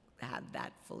have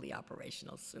that fully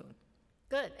operational soon.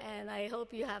 Good, and I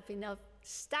hope you have enough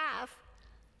staff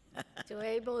to be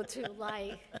able to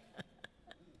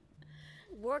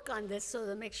work on this so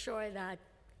to make sure that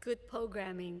good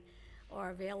programming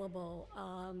are available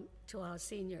to our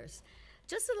seniors.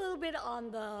 Just a little bit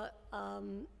on the,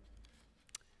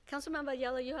 Councilmember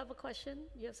Ayala, you have a question?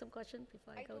 You have some question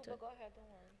before I go to? Go ahead, don't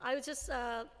worry. I was just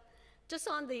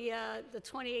on the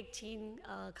 2018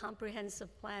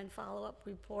 Comprehensive Plan Follow-Up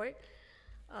Report.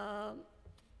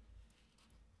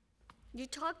 You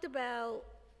talked about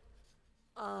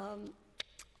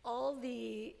all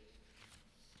the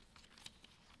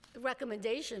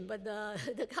recommendation, but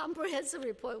the comprehensive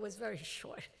report was very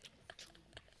short.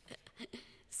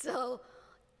 So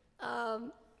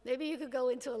maybe you could go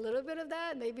into a little bit of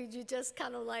that. Maybe you just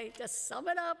kind of just sum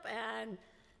it up and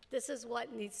this is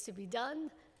what needs to be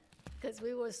done, because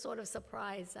we were sort of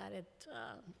surprised at it.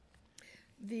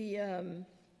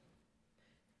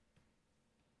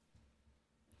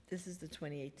 This is the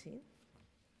 2018?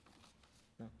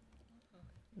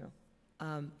 No.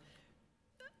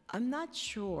 I'm not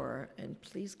sure, and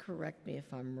please correct me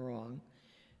if I'm wrong,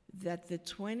 that the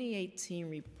 2018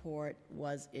 report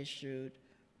was issued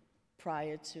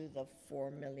prior to the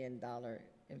 $4 million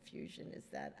infusion. Is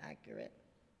that accurate?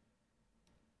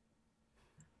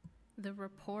 The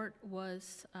report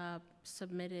was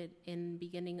submitted in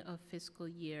beginning of fiscal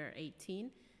year 18,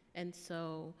 and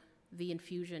so the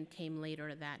infusion came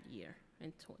later that year,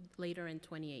 later in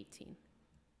 2018.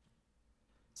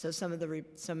 So some of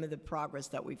the progress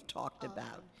that we've talked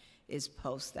about is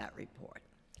post that report.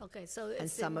 Okay, so And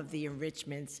some of the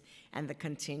enrichments and the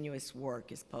continuous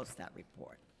work is post that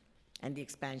report. And the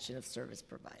expansion of service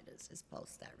providers is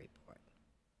post that report.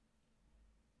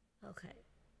 Okay.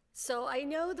 So I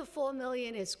know the 4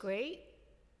 million is great,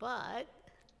 but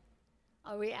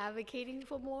are we advocating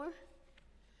for more?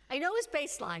 I know it's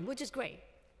baseline, which is great,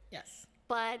 Yes.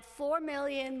 but 4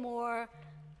 million more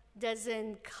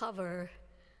doesn't cover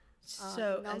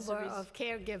So number of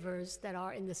caregivers that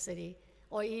are in the city,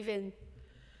 or even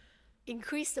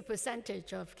increase the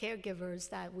percentage of caregivers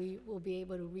that we will be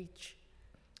able to reach.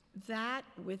 That,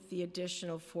 with the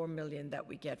additional $4 million that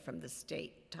we get from the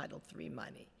state Title III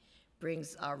money,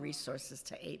 brings our resources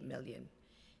to $8 million.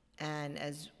 And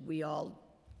as we all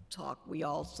talk, we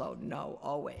also know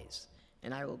always,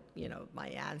 and I will, my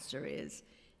answer is,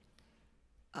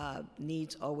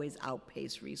 needs always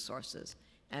outpace resources.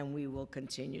 And we will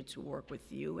continue to work with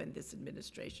you and this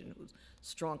administration, whose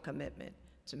strong commitment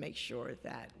to make sure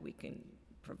that we can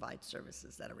provide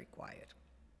services that are required.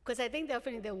 Because I think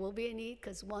definitely there will be a need,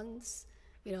 because once,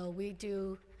 we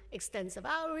do extensive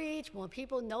outreach, more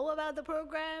people know about the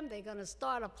program, they're gonna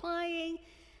start applying,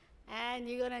 and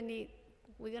we're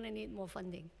gonna need more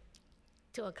funding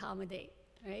to accommodate,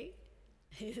 right?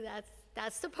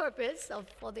 That's the purpose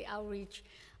for the outreach.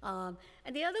 And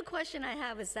the other question I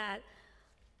have is that,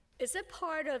 is it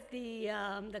part of the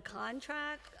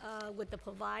contract with the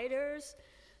providers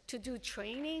to do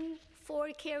training for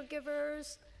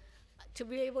caregivers, to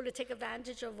be able to take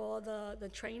advantage of all the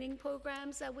training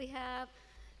programs that we have,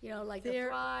 like the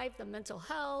Thrive, the mental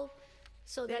health,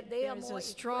 so that they are more There's a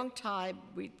strong tie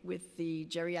with the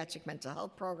geriatric mental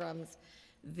health programs.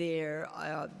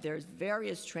 There's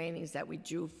various trainings that we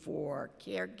do for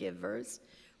caregivers,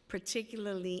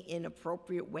 particularly in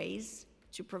appropriate ways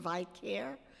to provide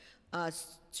care,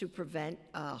 to prevent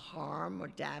harm or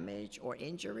damage or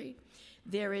injury.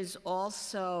 There is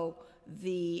also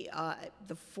the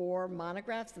 4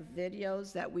 monographs, the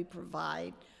videos that we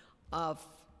provide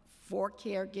for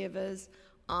caregivers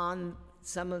on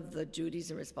some of the duties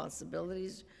and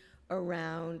responsibilities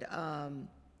around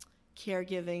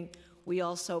caregiving. We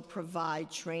also provide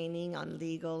training on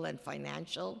legal and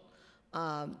financial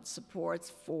supports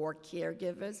for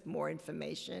caregivers, more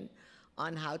information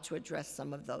on how to address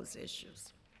some of those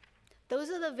issues. Those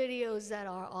are the videos that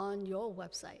are on your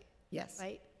website, Yes.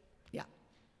 right? Yeah.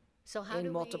 So how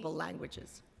In multiple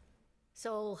languages.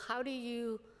 So how do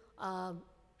you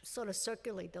sort of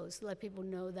circulate those, let people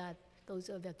know that those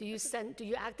are there? Do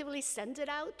you actively send it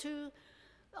out to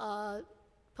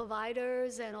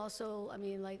providers and also,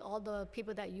 like all the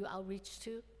people that you outreach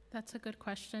to? That's a good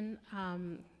question.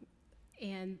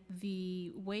 And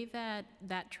the way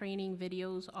that training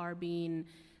videos are being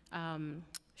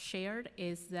shared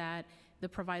is that the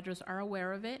providers are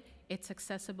aware of it. It's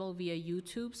accessible via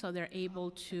YouTube, so they're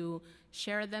able to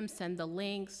share them, send the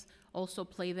links, also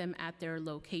play them at their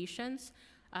locations.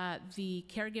 The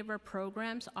caregiver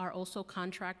programs are also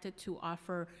contracted to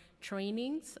offer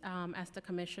trainings, as the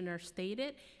commissioner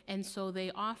stated, and so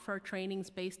they offer trainings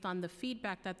based on the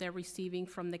feedback that they're receiving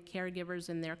from the caregivers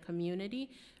in their community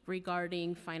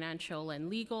regarding financial and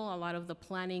legal, a lot of the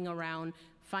planning around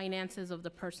finances of the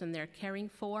person they're caring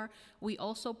for. We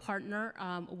also partner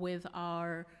with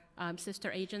our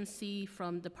sister agency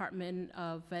from Department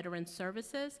of Veteran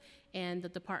Services and the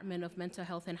Department of Mental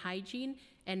Health and Hygiene,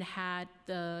 and had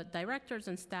the directors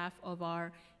and staff of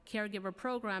our caregiver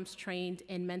programs trained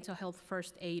in mental health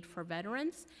first aid for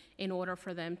veterans in order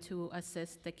for them to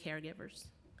assist the caregivers.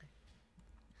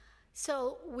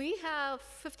 So we have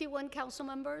 51 council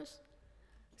members,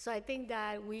 so I think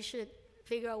that we should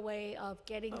figure a way of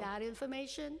getting that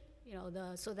information,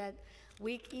 so that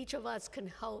each of us can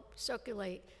help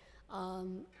circulate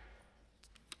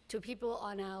to people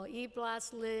on our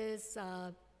e-blast list,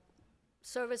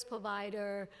 service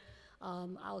provider,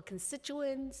 our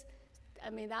constituents.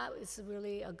 That is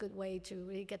really a good way to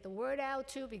really get the word out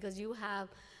too, because you have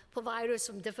providers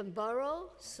from different boroughs,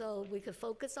 so we could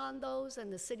focus on those,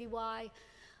 and the citywide.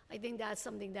 I think that's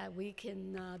something that we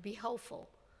can be helpful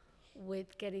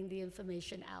with getting the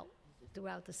information out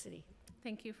throughout the city.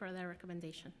 Thank you for that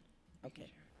recommendation.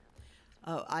 Okay.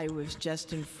 I was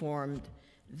just informed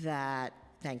that,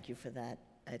 thank you for that,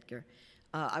 Edgar.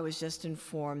 I was just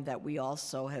informed that we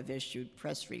also have issued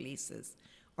press releases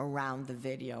around the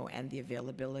video and the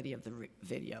availability of the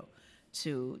video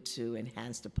to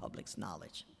enhance the public's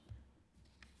knowledge.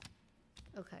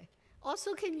 Okay.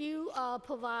 Also, can you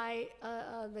provide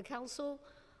the council,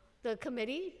 the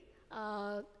committee,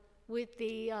 with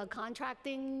the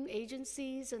contracting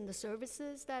agencies and the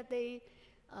services that they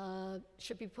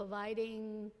should be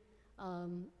providing?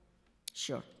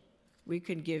 Sure. We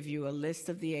can give you a list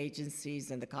of the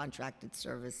agencies and the contracted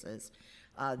services,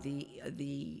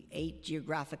 the 8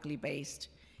 geographically based,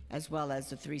 as well as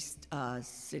the 3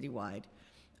 citywide.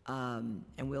 And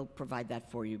we'll provide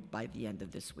that for you by the end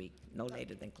of this week, no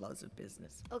later than close of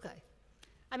business. Okay.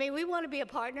 We want to be a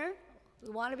partner. We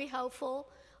want to be helpful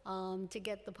to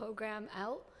get the program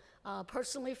out.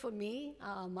 Personally, for me,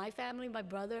 my family, my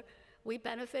brother, we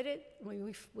benefited.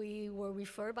 We were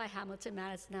referred by Hamilton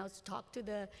Madison House to talk to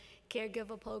the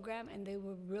caregiver program, and they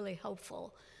were really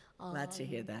helpful Glad to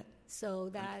hear that. so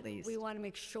that we pleased. want to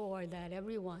make sure that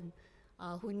everyone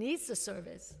who needs the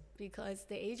service, because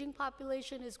the aging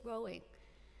population is growing.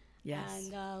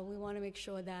 Yes. And we want to make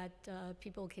sure that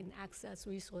people can access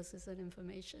resources and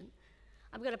information.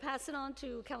 I'm going to pass it on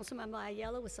to Councilmember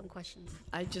Ayala with some questions.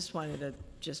 I just wanted to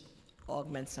just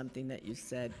augment something that you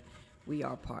said. We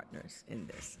are partners in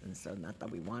this, and so not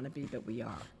that we want to be, but we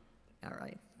are. All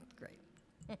right, great.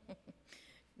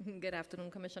 Good afternoon,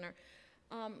 Commissioner.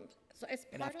 So as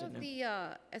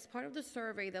part of the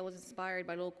survey that was inspired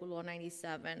by Local Law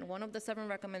 97, one of the 7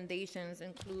 recommendations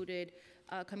included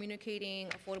communicating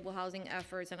affordable housing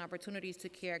efforts and opportunities to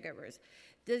caregivers.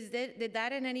 Did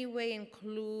that in any way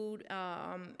include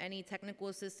any technical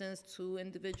assistance to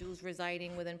individuals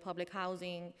residing within public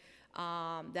housing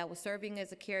that was serving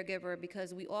as a caregiver?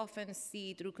 Because we often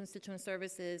see through constituent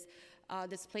services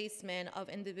displacement of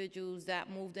individuals that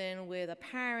moved in with a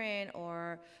parent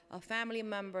or a family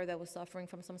member that was suffering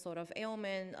from some sort of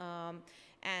ailment,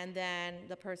 and then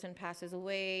the person passes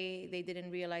away. They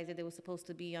didn't realize that they were supposed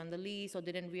to be on the lease, or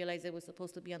didn't realize they were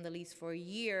supposed to be on the lease for a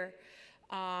year,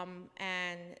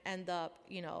 and end up,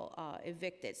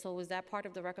 evicted. So was that part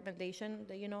of the recommendation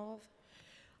that you know of?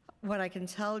 What I can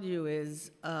tell you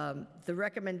is the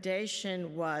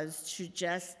recommendation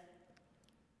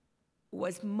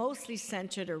was mostly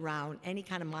centered around any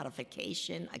kind of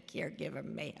modification a caregiver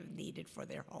may have needed for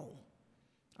their home.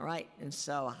 All right, and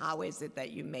so how is it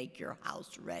that you make your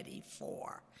house ready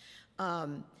for?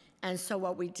 And so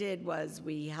what we did was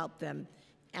we helped them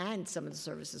and some of the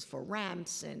services for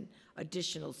ramps and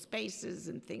additional spaces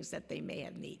and things that they may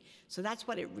have need. So that's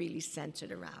what it really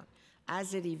centered around.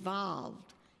 As it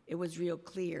evolved, it was real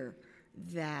clear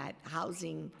that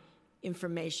housing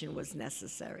information was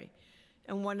necessary.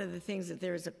 And one of the things that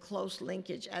there is a close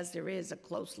linkage, as there is a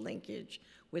close linkage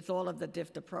with all of the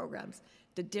DFTA programs,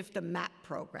 the DFTA MAP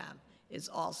program is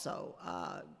also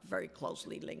very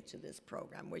closely linked to this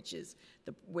program, which is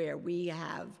where we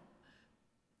have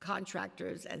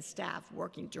contractors and staff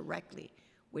working directly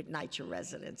with NYCHA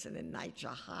residents and in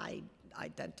NYCHA high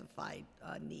identified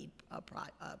need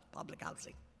public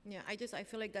housing. Yeah, I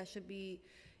feel like that should be,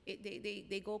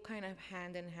 they go kind of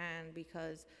hand in hand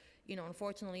because,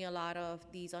 unfortunately, a lot of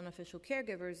these unofficial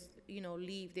caregivers,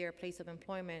 leave their place of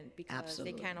employment because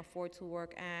Absolutely. they can't afford to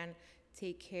work and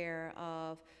take care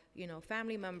of,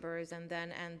 family members, and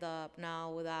then end up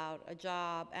now without a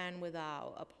job and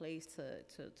without a place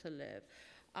to live.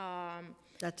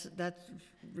 That's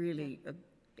really a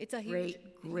It's a great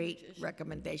huge issue.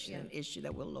 recommendation and issue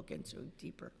that we'll look into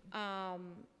deeper.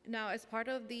 Now, as part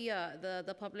of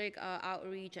the public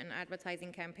outreach and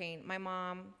advertising campaign, my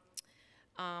mom,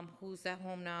 who's at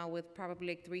home now with probably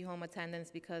like 3 home attendants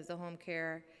because the home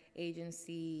care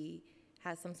agency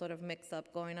has some sort of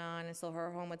mix-up going on, and so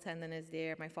her home attendant is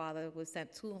there. My father was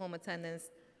sent 2 home attendants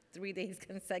 3 days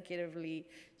consecutively.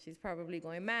 She's probably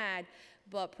going mad.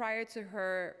 But prior to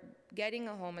her getting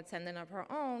a home attendant of her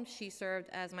own, she served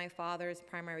as my father's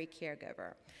primary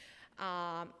caregiver.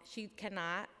 She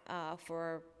cannot,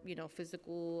 for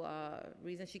physical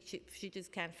reasons, she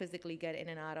just can't physically get in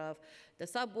and out of the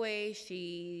subway.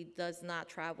 She does not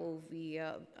travel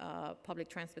via public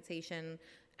transportation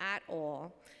at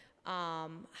all.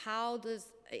 How does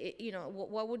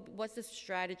what's the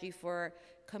strategy for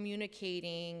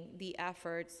communicating the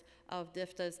efforts of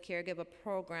DFTA's caregiver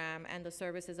program and the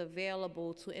services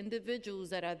available to individuals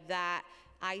that are that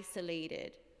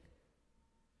isolated?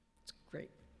 It's great.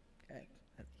 Okay.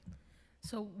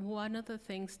 So one of the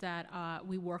things that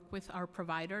we work with our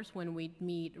providers when we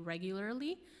meet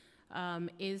regularly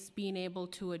is being able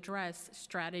to address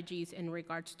strategies in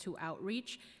regards to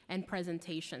outreach and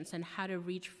presentations and how to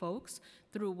reach folks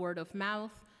through word of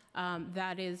mouth.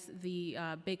 That is the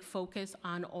big focus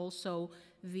on also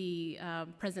the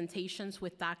presentations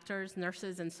with doctors,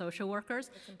 nurses, and social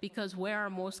workers, because where are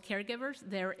most caregivers?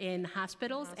 They're in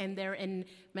hospitals and they're in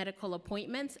medical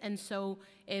appointments. And so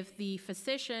if the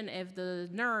physician, if the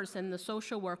nurse and the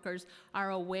social workers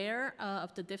are aware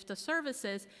of the DFTA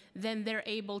services, then they're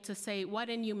able to say, why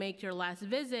didn't you make your last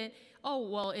visit? Oh,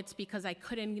 well, it's because I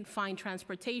couldn't find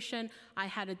transportation. I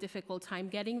had a difficult time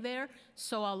getting there.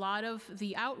 So a lot of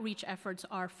the outreach efforts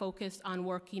are focused on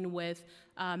working with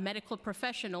medical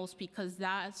professionals, because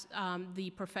that's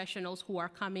the professionals who are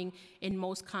coming in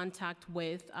most contact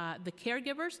with the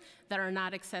caregivers that are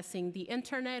not accessing the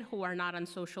internet, who are not on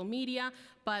social media,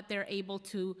 but they're able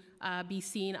to be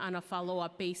seen on a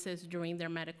follow-up basis during their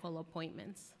medical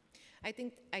appointments. I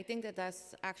think that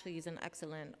that's actually is an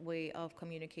excellent way of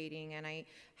communicating, and I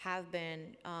have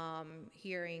been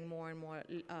hearing more and more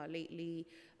lately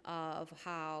of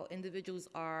how individuals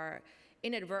are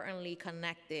inadvertently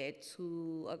connected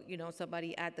to,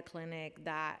 somebody at the clinic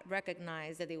that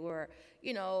recognized that they were,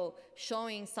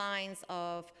 showing signs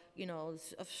of,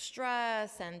 of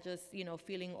stress and just,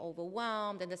 feeling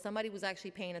overwhelmed, and that somebody was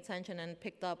actually paying attention and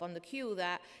picked up on the cue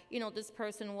that, this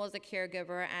person was a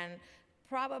caregiver and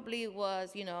probably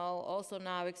was, also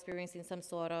now experiencing some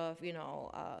sort of,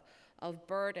 of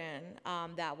burden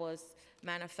that was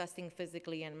manifesting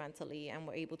physically and mentally, and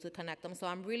we're able to connect them. So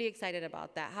I'm really excited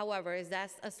about that. However, is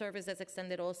that a service that's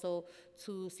extended also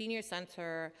to senior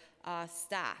center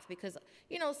staff? Because,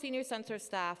 senior center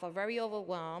staff are very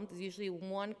overwhelmed. There's usually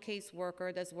one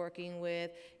caseworker that's working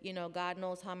with, God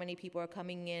knows how many people are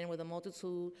coming in with a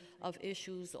multitude of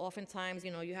issues. Oftentimes,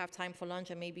 you have time for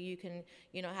lunch and maybe you can,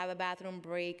 have a bathroom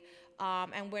break.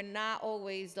 And we're not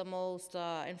always the most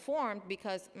informed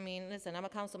because, listen, I'm a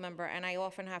council member and I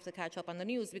often have to catch up on the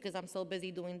news because I'm so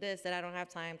busy doing this that I don't have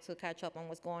time to catch up on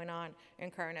what's going on in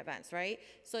current events, right?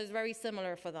 So it's very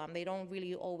similar for them. They don't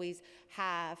really always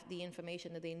have the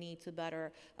information that they need to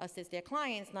better assist their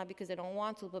clients, not because they don't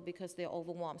want to, but because they're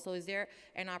overwhelmed. So is there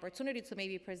an opportunity to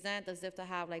maybe present as if to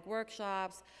have like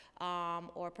workshops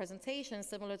or presentations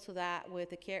similar to that with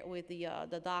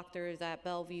the doctors at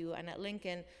Bellevue and at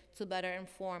Lincoln to better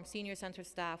inform senior center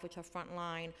staff, which are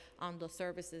frontline, on the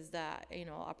services that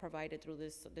are provided through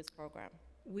this program?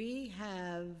 We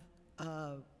have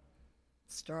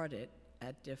started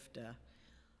at DFTA,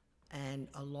 and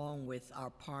along with our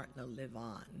partner Live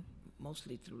On,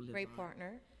 mostly through Live On.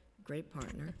 Great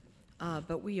partner.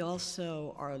 But we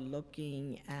also are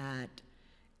looking at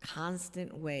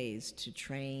constant ways to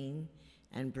train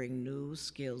and bring new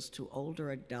skills to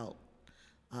older adult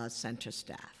center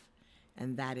staff,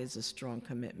 and that is a strong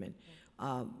commitment.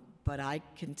 But I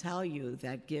can tell you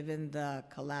that given the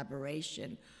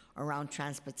collaboration around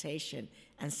transportation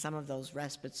and some of those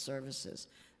respite services,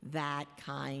 that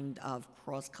kind of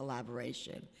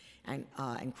cross-collaboration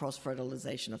and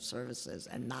cross-fertilization of services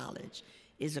and knowledge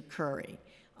is occurring.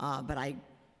 But I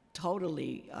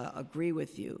totally agree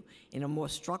with you. In a more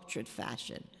structured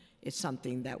fashion, it's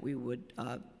something that we would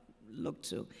look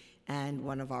to. And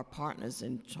one of our partners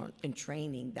in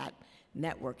training that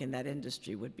network in that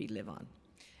industry would be Live On.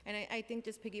 And I think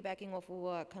just piggybacking off of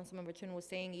what Councilmember Chin was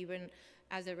saying, even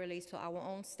as it relates to our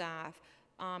own staff,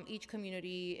 each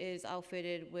community is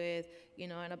outfitted with,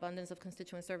 an abundance of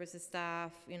constituent services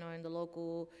staff, in the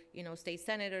local, state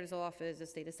senator's office, the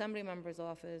state assembly member's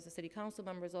office, the city council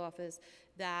member's office,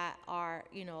 that are,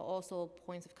 also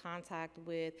points of contact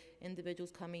with individuals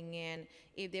coming in.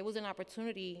 If there was an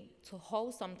opportunity to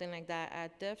host something like that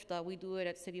at DFTA, we do it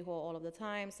at City Hall all of the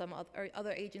time. Some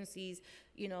other agencies,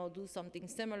 do something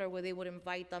similar where they would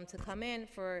invite them to come in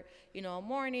for, a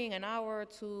morning, an hour or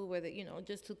two, where they,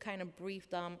 just to kind of brief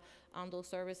them on those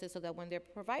services so that when they're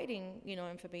providing,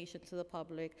 information to the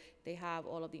public, they have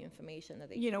all of the information that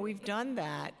they We've done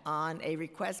that on a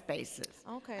request basis.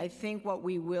 Okay. I think what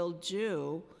we will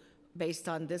do, based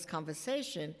on this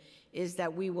conversation, is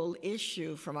that we will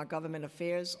issue from our government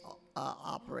affairs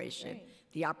operation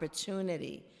the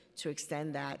opportunity to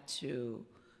extend that to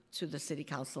the city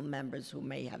council members who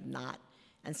may have not,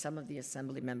 and some of the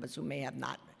assembly members who may have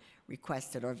not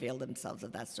requested or availed themselves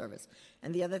of that service.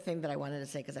 And the other thing that I wanted to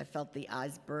say, because I felt the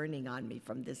eyes burning on me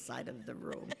from this side of the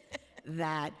room,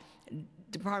 that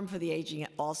Department for the Aging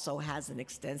also has an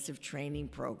extensive training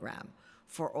program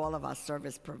for all of our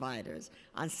service providers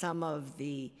on some of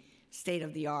the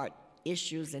state-of-the-art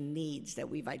issues and needs that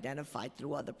we've identified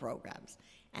through other programs,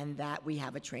 and that we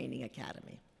have a training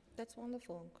academy. That's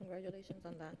wonderful. Congratulations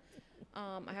on that.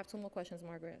 I have two more questions,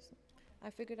 Margaret. I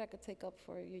figured I could take up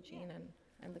for Eugene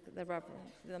and the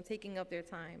reverend. I'm taking up their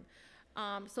time.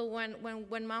 So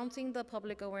when mounting the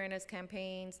public awareness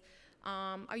campaigns,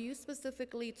 are you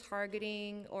specifically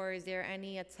targeting, or is there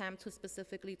any attempt to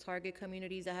specifically target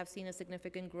communities that have seen a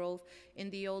significant growth in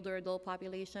the older adult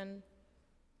population?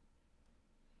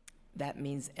 That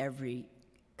means every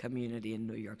community in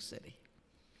New York City.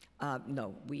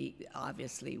 No, we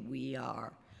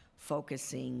are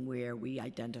focusing where we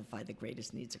identify the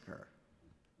greatest needs occur.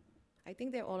 I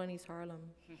think they're all in East Harlem.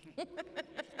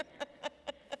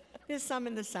 There's some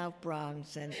in the South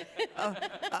Bronx and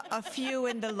a few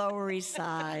in the Lower East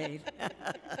Side.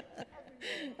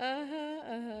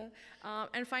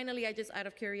 And finally, I just, out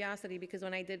of curiosity, because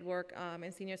when I did work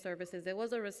in senior services, there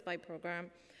was a respite program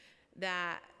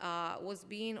that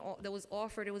was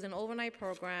offered. It was an overnight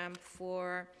program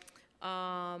for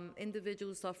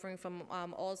individuals suffering from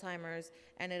Alzheimer's,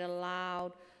 and it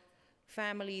allowed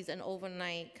families an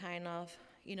overnight kind of,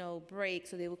 break.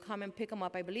 So they would come and pick them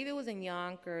up. I believe it was in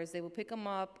Yonkers. They would pick them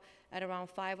up at around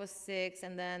 5 or 6,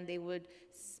 and then they would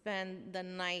spend the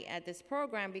night at this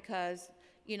program because,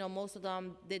 most of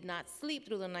them did not sleep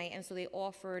through the night, and so they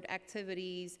offered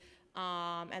activities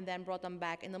and then brought them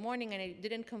back in the morning, and it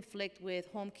didn't conflict with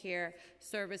home care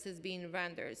services being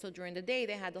rendered. So during the day,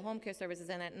 they had the home care services,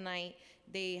 and at night,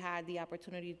 they had the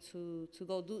opportunity to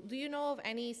go. Do you know of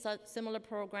any such similar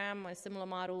program or similar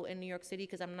model in New York City?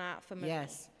 Because I'm not familiar.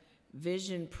 Yes,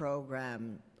 Vision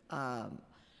Program,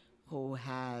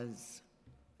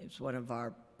 it's one of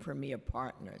our premier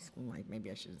partners. Maybe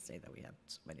I shouldn't say that we have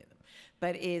so many of them,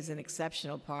 but is an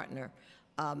exceptional partner.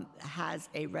 Has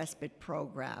a respite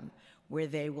program where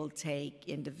they will take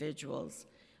individuals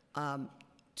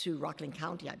to Rockland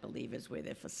County, I believe, is where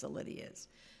their facility is,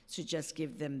 to just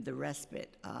give them the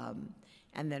respite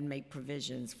and then make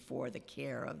provisions for the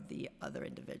care of the other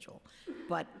individual.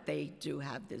 But they do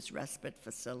have these respite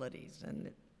facilities, and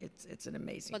it's an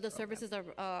amazing But the program. services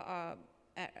are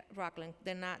at Rockland.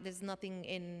 There's nothing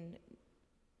in.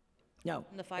 No,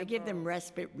 the they five give them boroughs.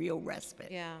 respite, real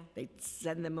respite. Yeah. They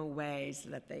send them away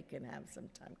so that they can have some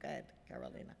time. Go ahead,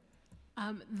 Carolina.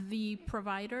 The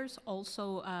providers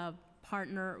also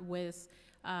partner with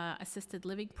assisted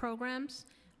living programs,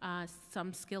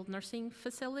 some skilled nursing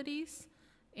facilities,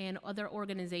 and other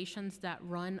organizations that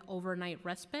run overnight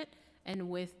respite. And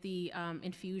with the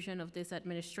infusion of this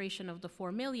administration of the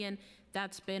 $4 million,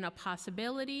 that's been a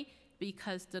possibility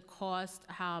because the cost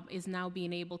is now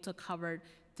being able to cover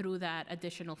through that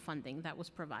additional funding that was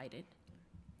provided.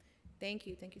 Thank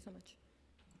you so much.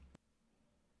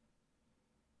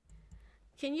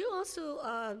 Can you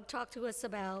also talk to us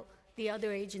about the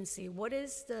other agency? What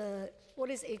is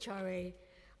HRA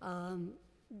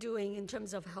doing in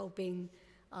terms of helping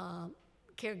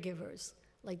caregivers?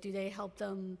 Like, do they help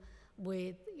them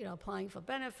with applying for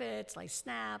benefits like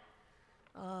SNAP?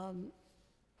 And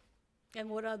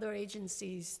what other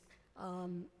agencies?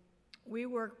 We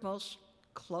work most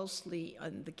closely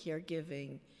on the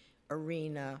caregiving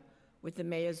arena with the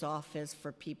mayor's office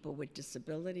for people with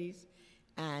disabilities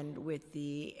and with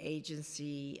the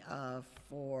agency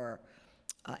for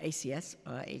ACS,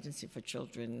 Agency for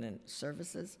Children and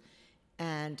Services.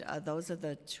 And those are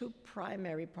the two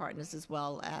primary partners, as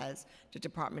well as the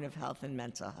Department of Health and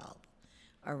Mental Health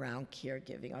around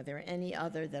caregiving. Are there any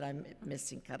other that I'm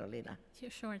missing, Carolina? Yeah,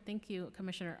 sure, thank you,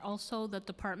 Commissioner. Also, the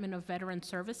Department of Veteran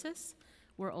Services,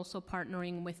 we're also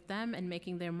partnering with them and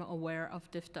making them aware of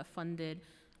DFTA-funded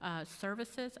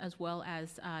services, as well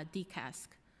as DCASC,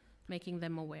 making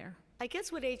them aware. I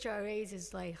guess what HRAs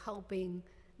is like helping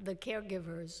the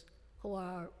caregivers who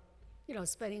are,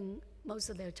 spending most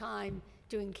of their time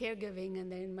doing caregiving,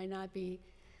 and they might not be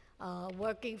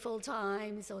working full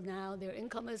time, so now their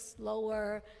income is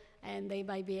lower, and they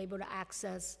might be able to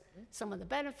access some of the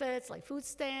benefits like food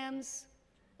stamps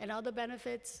and other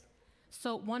benefits.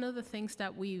 So one of the things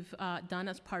that we've done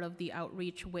as part of the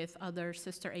outreach with other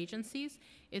sister agencies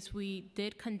is we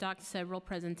did conduct several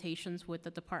presentations with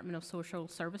the Department of Social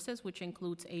Services, which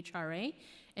includes HRA,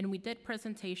 and we did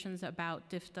presentations about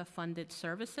DFTA-funded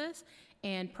services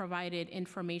and provided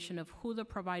information of who the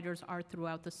providers are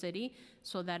throughout the city,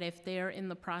 so that if they're in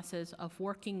the process of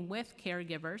working with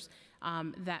caregivers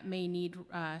that may need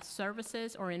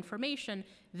services or information,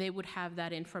 they would have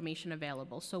that information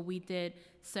available. So we did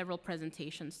several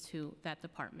presentations to that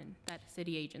department, that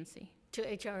city agency. To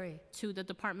HRA? To the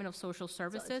Department of Social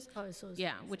Services,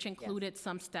 yeah, which included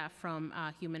some staff from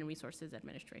Human Resources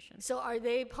Administration. So are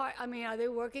they are they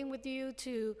working with you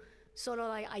to sort of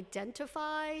like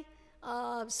identify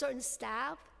certain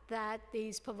staff that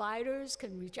these providers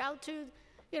can reach out to?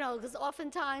 Because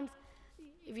oftentimes,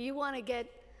 if you want to get,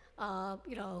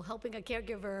 helping a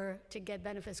caregiver to get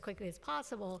benefits quickly as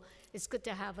possible, it's good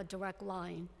to have a direct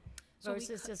line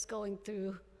versus just going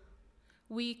through.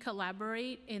 We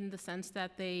collaborate in the sense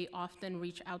that they often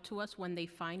reach out to us when they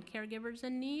find caregivers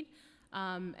in need.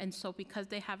 And so because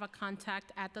they have a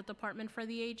contact at the Department for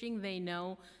the Aging, they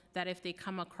know that if they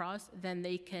come across, then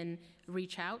they can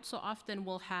reach out. So often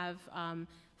we'll have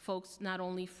folks not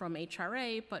only from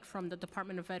HRA, but from the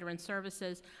Department of Veteran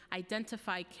Services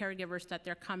identify caregivers that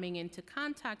they're coming into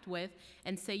contact with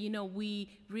and say, we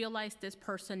realize this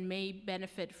person may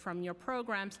benefit from your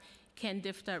programs. Can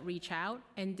DFTA reach out?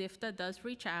 And DFTA does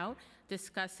reach out,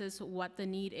 discusses what the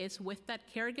need is with that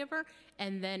caregiver,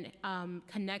 and then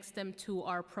connects them to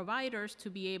our providers to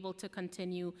be able to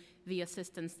continue the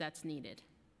assistance that's needed.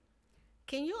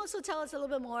 Can you also tell us a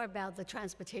little bit more about the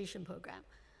transportation program?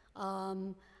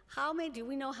 Do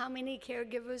we know how many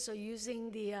caregivers are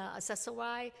using the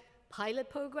Accessori pilot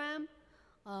program?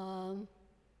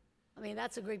 I mean,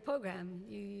 that's a great program.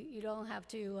 You don't have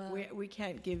to, We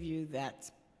can't give you that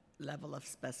level of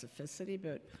specificity,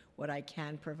 but what I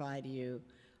can provide you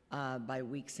by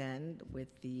week's end with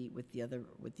the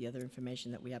other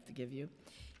information that we have to give you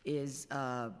is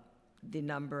the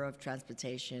number of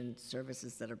transportation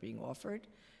services that are being offered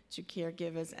to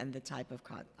caregivers and the type of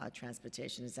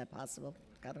transportation. Is that possible,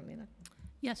 Carolina?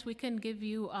 Yes, we can give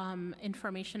you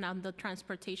information on the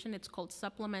transportation. It's called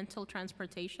supplemental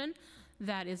transportation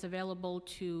that is available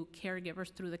to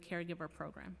caregivers through the caregiver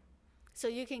program. so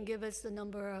you can give us the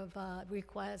number of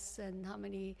requests and how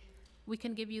many, We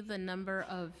can give you the number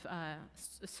of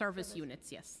service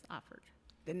units, yes, offered.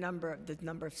 The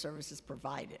number of services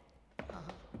provided.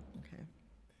 Okay.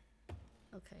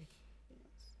 okay.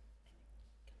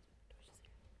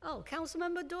 Oh,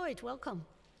 Councilmember Deutsch, welcome.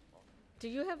 Do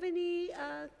you have any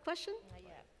question? Not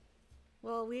yet.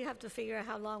 Well, we have to figure out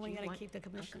how long we're going to keep the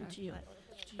commissioner. Do you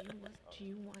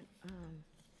want,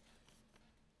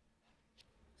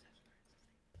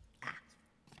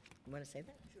 you want to say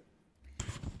that?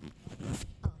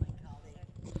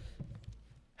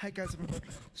 Hi, Councilmember.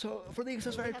 So for the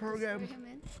accessory We have to program, swear him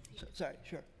in? sorry,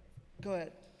 sure. Go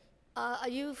ahead. Are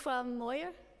you from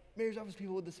Moyer? Mayor's Office of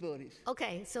People with Disabilities.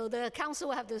 Okay, so the council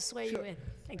will have to swear you Sure. in.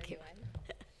 Thank you.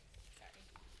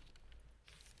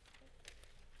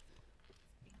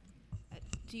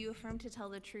 Do you affirm to tell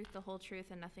the truth, the whole truth,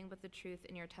 and nothing but the truth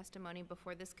in your testimony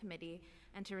before this committee,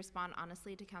 and to respond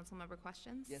honestly to council member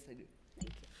questions? Yes, I do.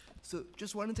 So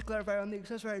just wanted to clarify on the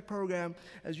Access Right program.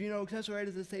 As you know, Access Right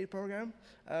is a state program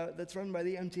that's run by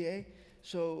the MTA.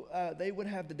 So they would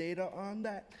have the data on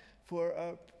that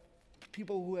for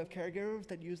people who have caregivers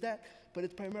that use that, but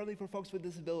it's primarily for folks with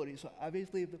disabilities. So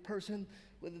obviously, if the person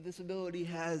with a disability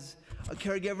has a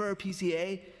caregiver or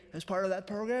PCA as part of that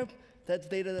program, that's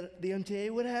data that the MTA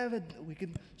would have, and we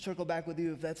can circle back with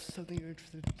you if that's something you're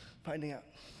interested in finding out.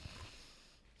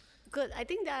 Good, I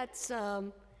think that's,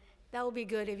 that would be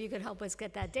good if you could help us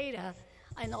get that data.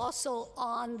 And also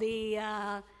on the,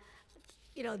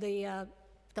 you know, the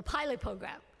pilot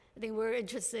program. I think we're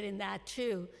interested in that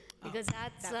too, because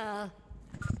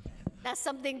that's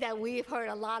something that we've heard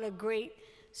a lot of great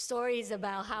stories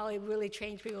about how it really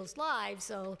changed people's lives,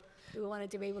 so we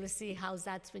wanted to be able to see how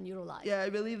that's been utilized. Yeah, I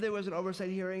believe there was an oversight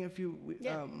hearing a few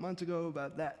Yeah. months ago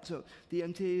about that. So the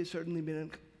MTA has certainly been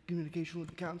in communication with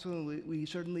the council, and we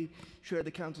certainly share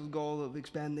the council's goal of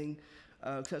expanding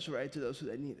accessory rights to those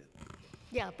who need it.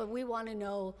 Yeah, but we want to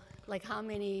know, like, how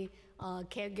many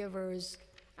caregivers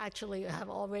actually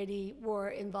were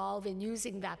involved in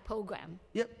using that program.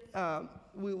 Yep,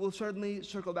 we will certainly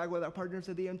circle back with our partners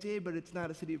at the MTA, but it's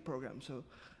not a city program. So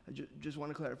I just want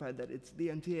to clarify that it's the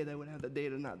MTA that would have the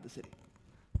data, not the city.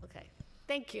 Okay,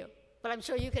 thank you. But I'm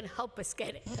sure you can help us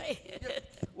get it, right?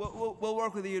 We'll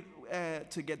work with you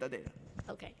to get that data.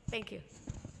 Okay, thank you.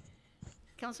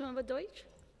 Councilmember Deutsch?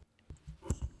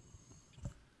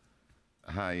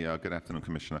 Hi, good afternoon,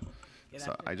 Commissioner.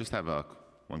 So I just have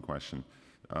one question.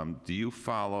 Do you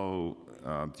follow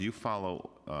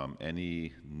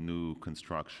any new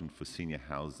construction for senior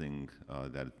housing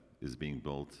that is being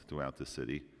built throughout the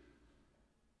city?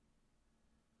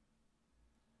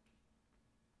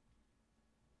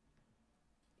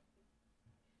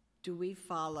 Do we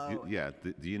follow? Yeah.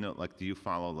 Do you know, like, do you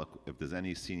follow, like, if there's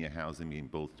any senior housing being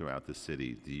built throughout the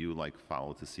city? Do you like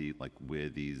follow to see like where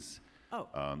these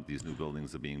new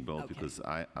buildings are being built? Okay. Because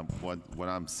what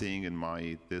I'm seeing in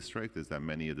my district is that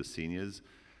many of the seniors,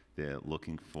 they're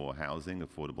looking for housing,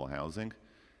 affordable housing,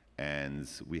 and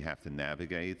we have to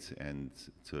navigate and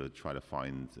to try to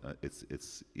find.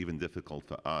 It's even difficult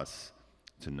for us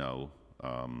to know,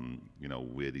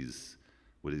 where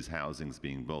these housings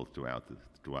being built throughout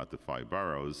the 5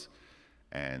 boroughs,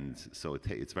 and so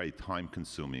it's very time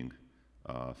consuming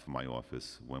for my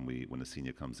office when a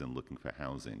senior comes in looking for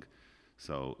housing.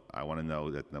 So I want to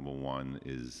know that, number one,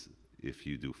 is if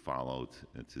you do follow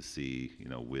to see,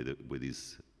 where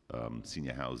these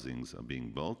senior housings are being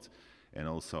built, and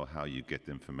also how you get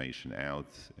the information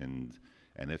out, and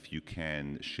if you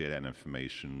can share that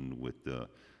information with the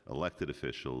elected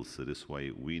officials, so this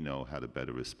way we know how to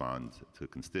better respond to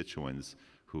constituents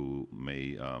who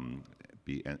may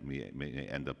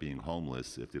end up being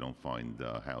homeless if they don't find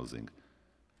housing.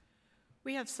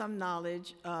 We have some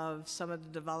knowledge of some of the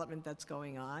development that's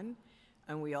going on,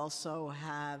 and we also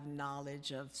have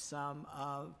knowledge of some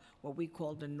of what we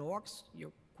call the NORCs.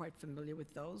 You're quite familiar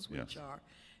with those, which Yes. are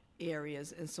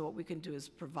areas. And so what we can do is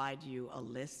provide you a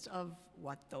list of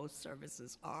what those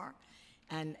services are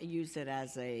and use it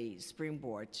as a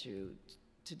springboard to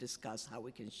discuss how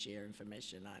we can share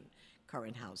information on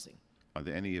current housing. Are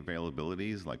there any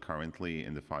availabilities, like currently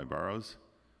in the 5 boroughs?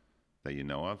 that you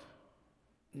know of?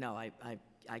 No, I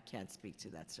can't speak to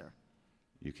that, sir.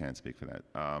 You can't speak for that.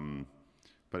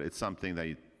 But it's something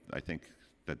that I think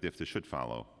that DIFTA should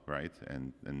follow, right?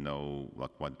 And know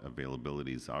like what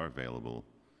availabilities are available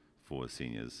for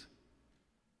seniors.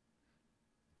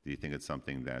 Do you think it's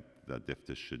something that the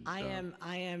DIFTA should? I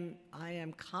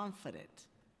am confident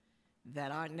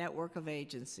that our network of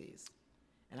agencies,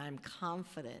 and I'm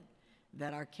confident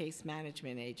that our case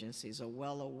management agencies are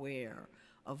well aware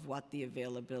of what the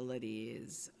availability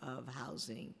is of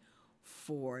housing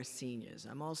for seniors.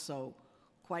 I'm also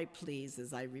quite pleased,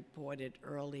 as I reported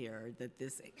earlier, that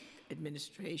this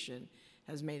administration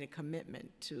has made a commitment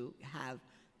to have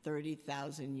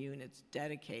 30,000 units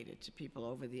dedicated to people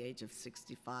over the age of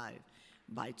 65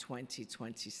 by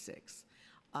 2026.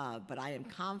 But I am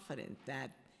confident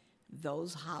that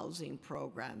those housing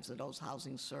programs or those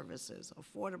housing services,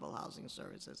 affordable housing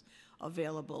services,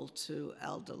 available to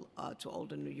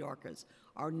older New Yorkers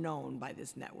are known by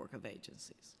this network of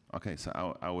agencies. Okay, so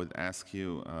I would ask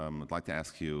you, I'd like to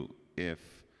ask you if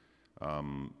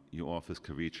your office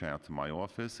could reach out to my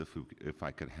office, if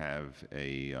I could have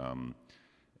a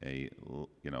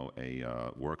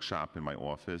workshop in my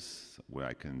office where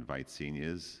I can invite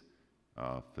seniors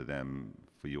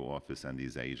for your office and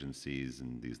these agencies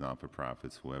and these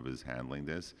non-for-profits, whoever's handling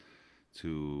this,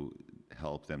 to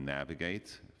help them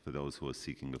navigate for those who are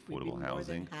seeking affordable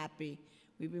housing.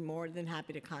 We'd be more than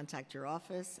happy to contact your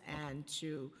office and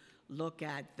to look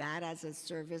at that as a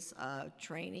service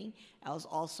training, as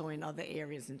also in other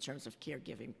areas in terms of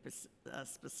caregiving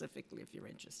specifically, if you're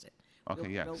interested.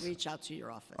 Okay, yes. We'll reach out to your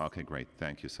office. Okay, great.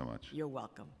 Thank you so much. You're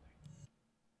welcome.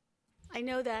 I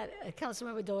know that,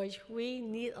 Councilmember Deutsch, we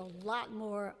need a lot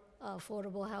more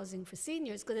affordable housing for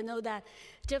seniors, because I know that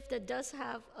DIFTA does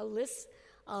have a list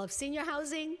of senior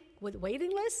housing with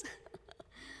waiting lists.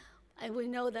 And we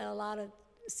know that a lot of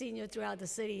seniors throughout the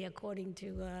city, according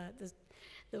to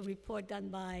the report done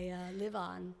by Live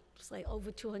On, it's like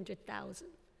over 200,000.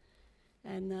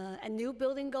 And a new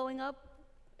building going up,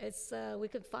 we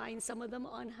could find some of them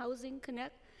on Housing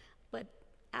Connect, but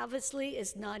obviously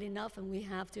it's not enough, and we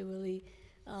have to really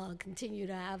continue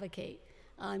to advocate.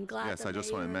 I'm glad Yes, the I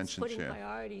just want to mayor is mention, putting Chair.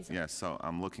 priorities on. Yes, so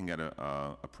I'm looking at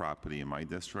a property in my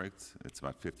district. It's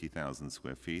about 50,000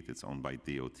 square feet. It's owned by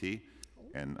DOT.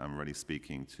 And I'm already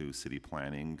speaking to city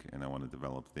planning, and I want to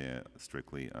develop there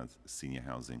strictly senior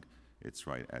housing. It's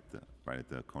right at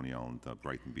the Coney Island,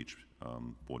 Brighton Beach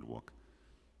boardwalk.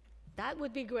 That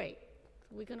would be great.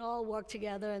 We can all work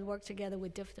together and work together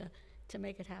with DIFTA to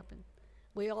make it happen.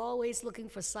 We're always looking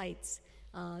for sites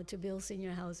to build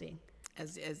senior housing.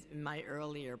 As in my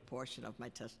earlier portion of my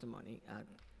testimony,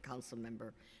 Council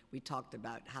Member, we talked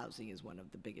about housing is one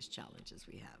of the biggest challenges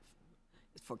we have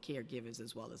for caregivers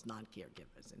as well as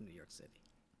non-caregivers in New York City.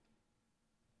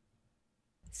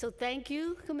 So thank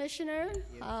you, Commissioner,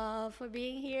 for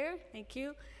being here. Thank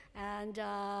you. And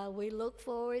we look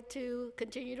forward to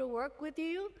continue to work with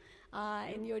you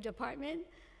in your department,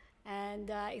 and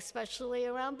especially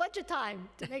around budget time,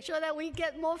 to make sure that we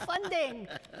get more funding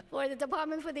for the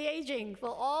Department for the Aging, for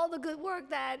all the good work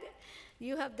that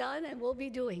you have done and will be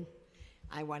doing.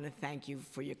 I want to thank you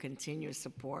for your continued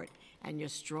support and your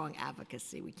strong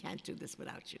advocacy. We can't do this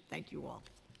without you. Thank you all.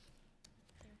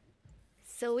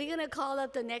 So we're going to call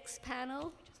up the next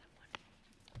panel.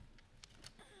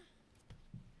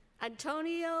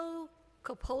 Antonio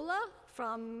Coppola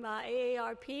from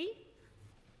AARP.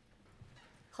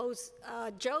 Host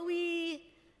Joey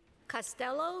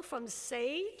Costello from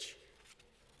SAGE.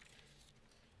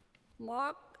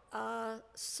 Mark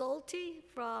Solti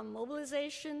from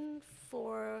Mobilization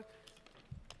for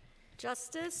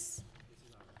Justice,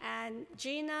 and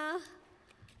Gina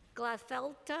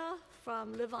Glafelta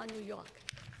from Live On New York.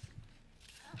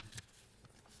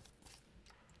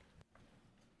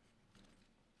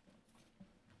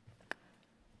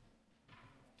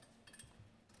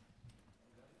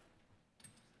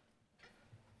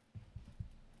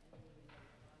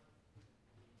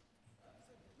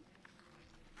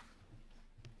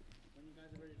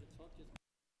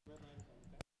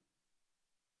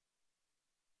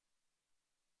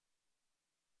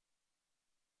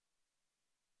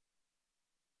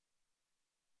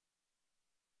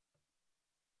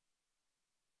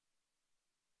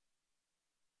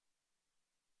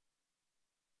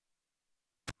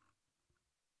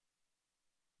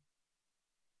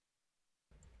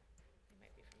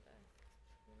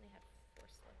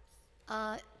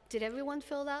 Did everyone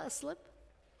fill out a slip?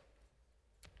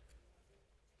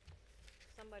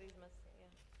 Somebody's missing,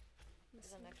 yeah.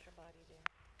 There's an extra body there.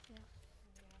 Yeah.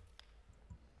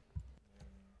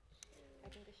 I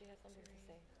think that she has something to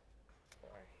say.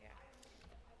 Or, yeah.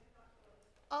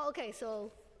 Oh, okay,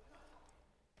 so,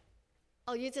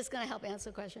 oh, you're just gonna help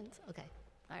answer questions? Okay,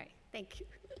 all right, thank you.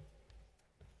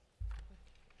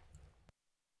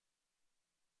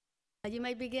 You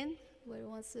may begin. Whoever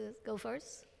wants to go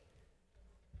first?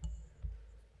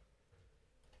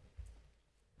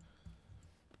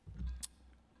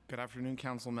 Good afternoon,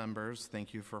 council members.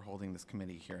 Thank you for holding this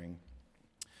committee hearing.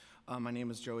 My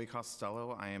name is Joey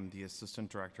Costello. I am the Assistant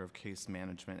Director of Case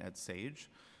Management at SAGE.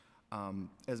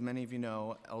 As many of you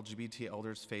know, LGBT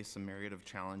elders face a myriad of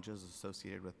challenges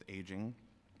associated with aging,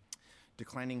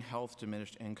 declining health,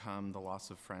 diminished income, the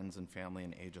loss of friends and family,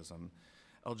 and ageism.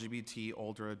 LGBT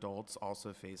older adults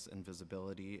also face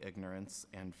invisibility, ignorance,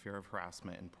 and fear of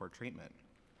harassment and poor treatment.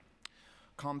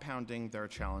 Compounding their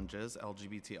challenges,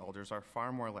 LGBT elders are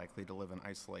far more likely to live in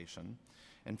isolation.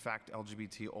 In fact,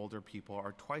 LGBT older people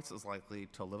are twice as likely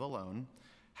to live alone,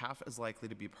 half as likely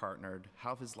to be partnered,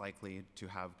 half as likely to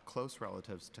have close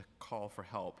relatives to call for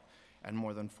help, and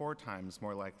more than 4 times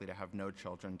more likely to have no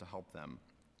children to help them.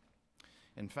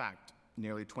 In fact,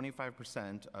 nearly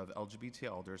 25% of LGBT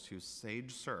elders who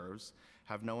SAGE serves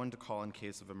have no one to call in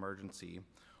case of emergency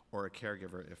or a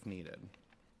caregiver if needed.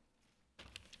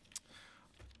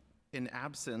 In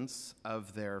absence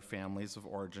of their families of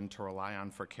origin to rely on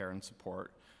for care and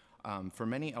support, for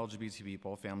many LGBT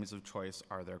people, families of choice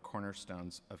are their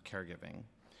cornerstones of caregiving.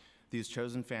 These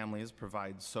chosen families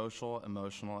provide social,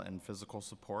 emotional, and physical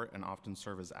support and often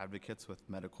serve as advocates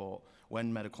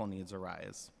when medical needs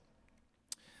arise.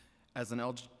 As an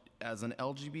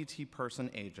LGBT person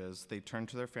ages, they turn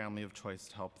to their family of choice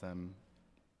to help them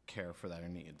care for their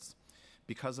needs.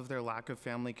 Because of their lack of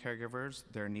family caregivers,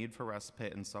 their need for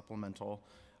respite and supplemental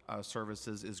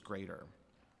services is greater.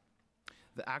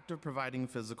 The act of providing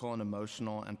physical and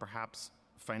emotional and perhaps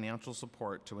financial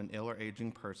support to an ill or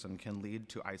aging person can lead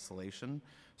to isolation,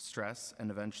 stress,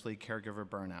 and eventually caregiver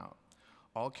burnout.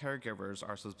 All caregivers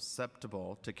are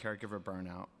susceptible to caregiver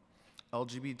burnout.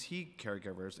 LGBT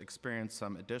caregivers experience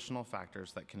some additional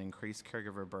factors that can increase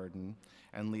caregiver burden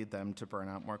and lead them to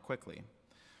burnout more quickly.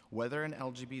 Whether an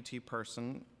LGBT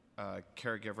person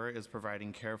caregiver is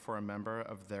providing care for a member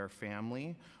of their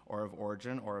family or of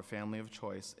origin or a family of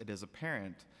choice, it is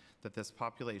apparent that this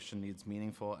population needs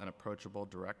meaningful and approachable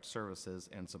direct services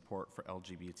and support for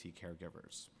LGBT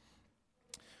caregivers.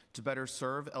 To better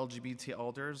serve LGBT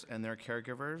elders and their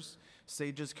caregivers,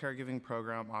 SAGE's caregiving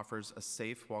program offers a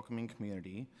safe, welcoming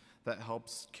community that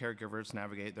helps caregivers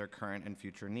navigate their current and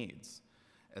future needs.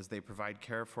 As they provide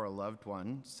care for a loved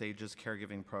one, SAGE's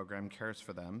caregiving program cares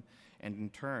for them and in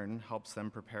turn helps them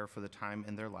prepare for the time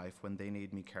in their life when they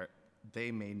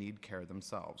may need care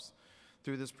themselves.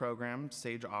 Through this program,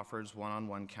 SAGE offers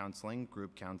one-on-one counseling,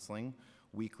 group counseling,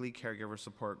 weekly caregiver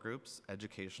support groups,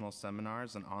 educational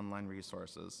seminars, and online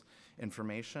resources,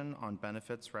 information on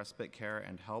benefits, respite care,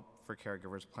 and help for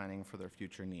caregivers planning for their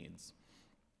future needs.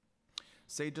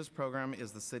 SAGE's program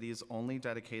is the city's only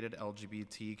dedicated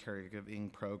LGBT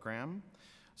caregiving program.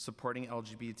 Supporting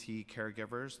LGBT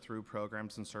caregivers through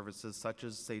programs and services such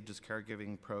as SAGE's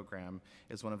caregiving program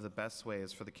is one of the best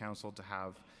ways for the council to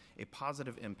have a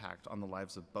positive impact on the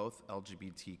lives of both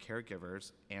LGBT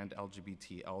caregivers and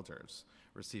LGBT elders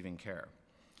receiving care.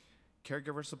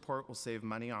 Caregiver support will save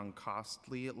money on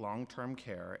costly long-term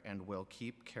care and will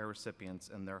keep care recipients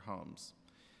in their homes.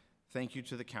 Thank you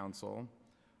to the council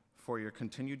for your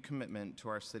continued commitment to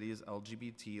our city's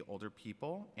LGBT older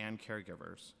people and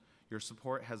caregivers. Your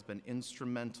support has been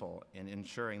instrumental in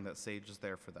ensuring that SAGE is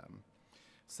there for them.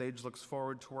 SAGE looks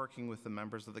forward to working with the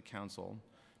members of the council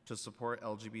to support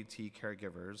LGBT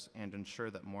caregivers and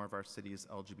ensure that more of our city's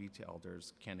LGBT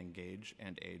elders can engage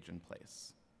and age in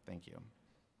place. Thank you.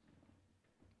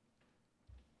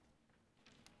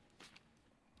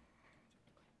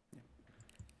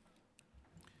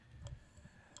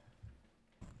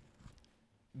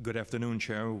 Good afternoon,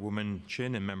 Chairwoman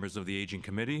Chin and members of the Aging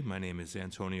Committee. My name is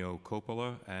Antonio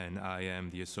Coppola, and I am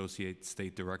the Associate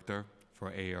State Director for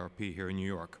AARP here in New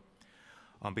York.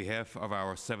 On behalf of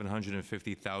our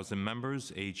 750,000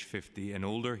 members, age 50 and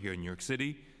older here in New York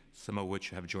City, some of which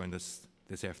have joined us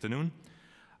this afternoon,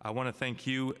 I want to thank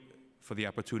you for the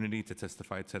opportunity to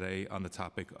testify today on the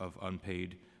topic of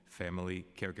unpaid family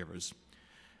caregivers.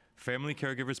 Family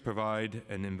caregivers provide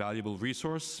an invaluable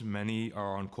resource. Many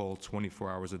are on call 24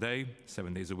 hours a day,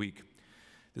 7 days a week.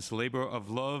 This labor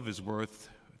of love is worth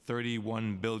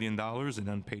 $31 billion in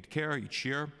unpaid care each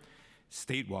year,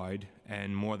 statewide,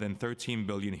 and more than $13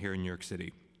 billion here in New York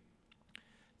City.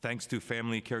 Thanks to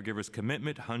family caregivers'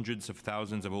 commitment, hundreds of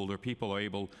thousands of older people are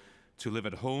able to live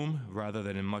at home rather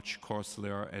than in much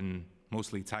costlier and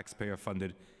mostly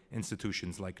taxpayer-funded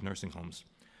institutions like nursing homes.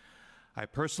 I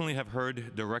personally have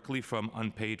heard directly from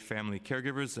unpaid family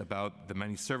caregivers about the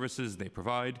many services they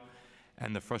provide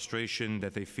and the frustration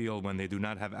that they feel when they do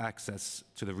not have access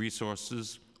to the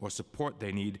resources or support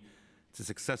they need to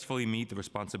successfully meet the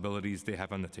responsibilities they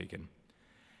have undertaken.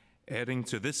 Adding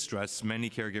to this stress, many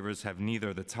caregivers have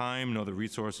neither the time nor the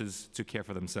resources to care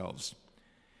for themselves.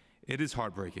 It is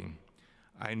heartbreaking.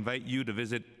 I invite you to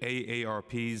visit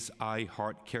AARP's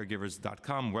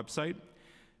iHeartCaregivers.com website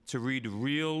to read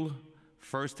real,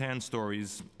 firsthand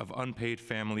stories of unpaid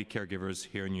family caregivers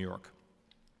here in New York.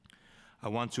 I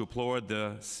want to applaud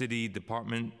the City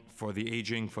Department for the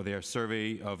Aging for their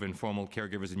survey of informal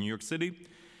caregivers in New York City.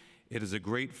 It is a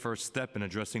great first step in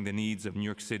addressing the needs of New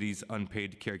York City's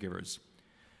unpaid caregivers.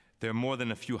 There are more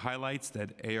than a few highlights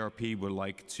that ARP would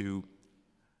like to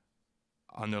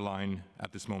underline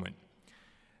at this moment.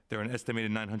 There are an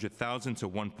estimated 900,000 to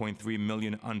 1.3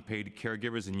 million unpaid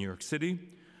caregivers in New York City.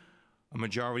 A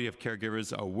majority of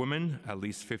caregivers are women, at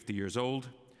least 50 years old.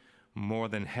 More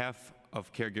than half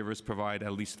of caregivers provide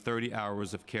at least 30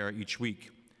 hours of care each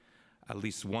week. At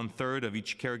least 1/3 of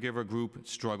each caregiver group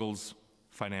struggles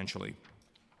financially.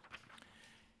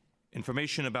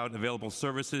 Information about available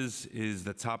services is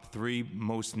the top 3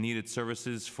 most needed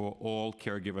services for all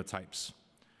caregiver types.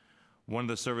 One of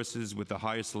the services with the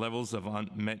highest levels of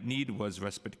unmet need was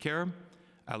respite care.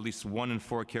 At least 1 in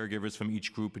 4 caregivers from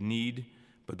each group need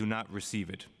but do not receive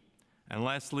it. And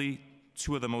lastly,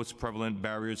 2 of the most prevalent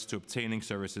barriers to obtaining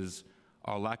services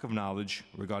are lack of knowledge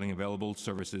regarding available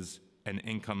services and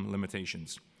income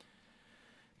limitations.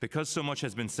 Because so much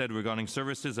has been said regarding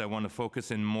services, I want to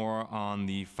focus in more on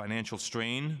the financial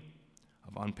strain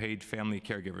of unpaid family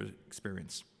caregiver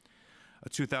experience. A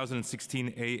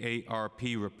 2016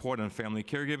 AARP report on family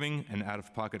caregiving and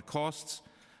out-of-pocket costs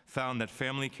found that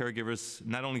family caregivers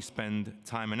not only spend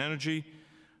time and energy,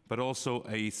 but also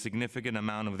a significant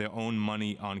amount of their own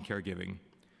money on caregiving.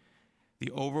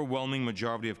 The overwhelming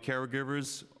majority of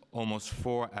caregivers, almost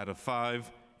 4 out of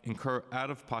 5, incur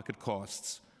out-of-pocket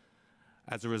costs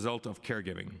as a result of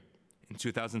caregiving. In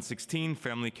 2016,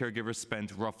 family caregivers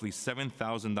spent roughly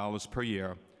 $7,000 per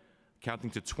year, accounting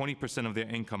to 20% of their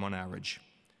income on average.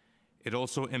 It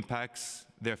also impacts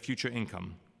their future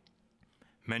income.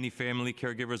 Many family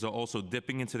caregivers are also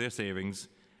dipping into their savings,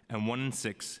 and 1 in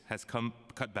 6 has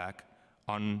cut back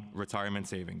on retirement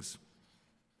savings.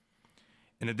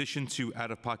 In addition to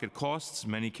out-of-pocket costs,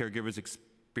 many caregivers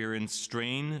experience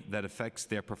strain that affects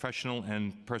their professional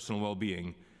and personal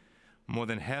well-being. More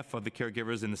than half of the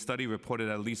caregivers in the study reported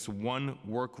at least one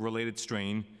work-related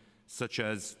strain, such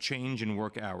as change in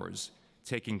work hours,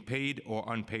 taking paid or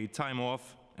unpaid time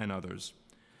off, and others.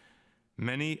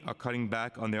 Many are cutting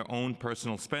back on their own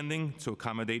personal spending to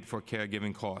accommodate for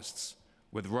caregiving costs,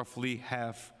 with roughly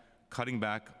half cutting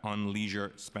back on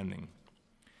leisure spending.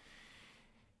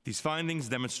 These findings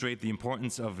demonstrate the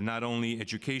importance of not only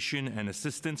education and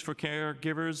assistance for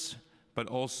caregivers, but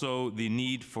also the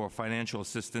need for financial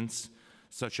assistance,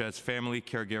 such as family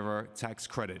caregiver tax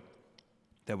credit,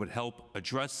 that would help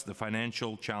address the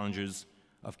financial challenges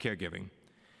of caregiving.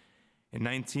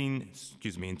 In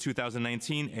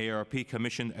 2019, AARP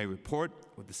commissioned a report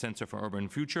with the Center for Urban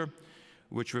Future,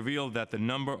 which revealed that the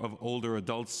number of older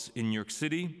adults in New York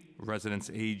City,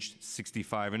 residents aged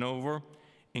 65 and over,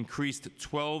 increased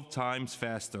 12 times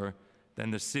faster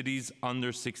than the city's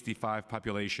under 65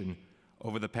 population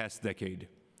over the past decade.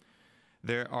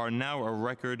 There are now a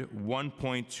record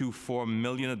 1.24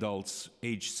 million adults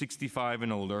aged 65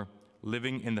 and older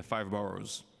living in the 5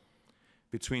 boroughs.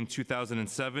 Between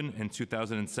 2007 and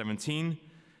 2017,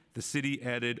 the city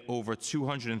added over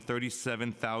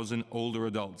 237,000 older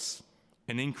adults,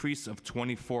 an increase of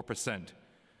 24%.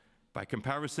 By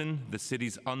comparison, the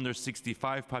city's under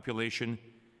 65 population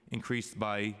increased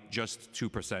by just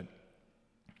 2%.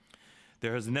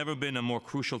 There has never been a more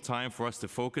crucial time for us to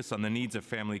focus on the needs of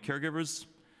family caregivers.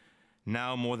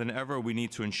 Now more than ever, we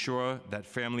need to ensure that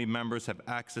family members have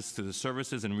access to the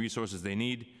services and resources they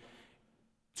need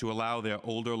to allow their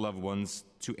older loved ones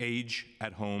to age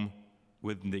at home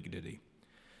with dignity.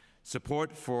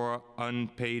 Support for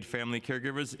unpaid family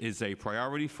caregivers is a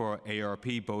priority for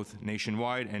AARP both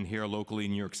nationwide and here locally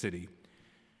in New York City.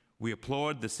 We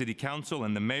applaud the City Council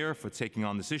and the Mayor for taking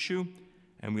on this issue,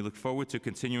 and we look forward to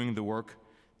continuing the work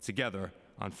together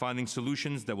on finding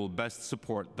solutions that will best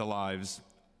support the lives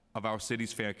of our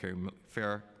city's fair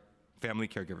family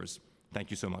caregivers.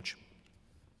 Thank you so much.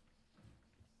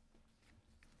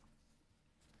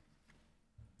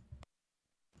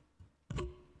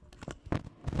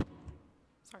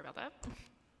 Sorry about that.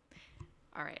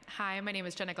 All right. Hi, my name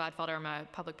is Jenna Gladfelder. I'm a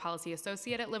public policy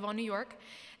associate at Live On New York.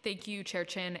 Thank you, Chair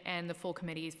Chin, and the full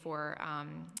committee for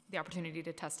the opportunity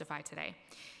to testify today.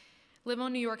 Live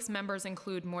On New York's members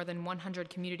include more than 100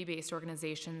 community-based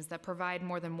organizations that provide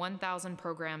more than 1,000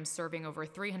 programs serving over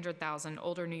 300,000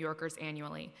 older New Yorkers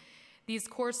annually. These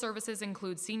core services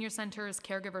include senior centers,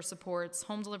 caregiver supports,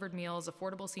 home-delivered meals,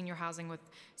 affordable senior housing with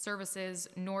services,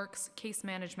 NORCs, case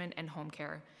management, and home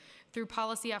care. Through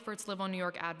policy efforts, Live On New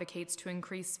York advocates to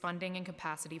increase funding and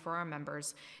capacity for our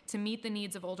members to meet the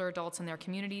needs of older adults in their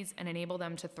communities and enable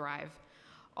them to thrive.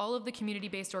 All of the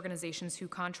community-based organizations who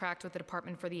contract with the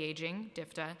Department for the Aging,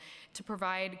 DFTA, to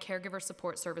provide caregiver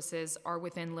support services are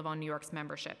within Live On New York's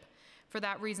membership. For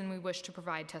that reason, we wish to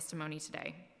provide testimony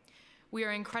today. We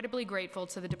are incredibly grateful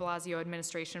to the de Blasio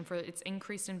administration for its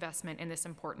increased investment in this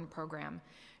important program.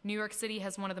 New York City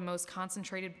has one of the most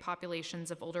concentrated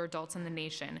populations of older adults in the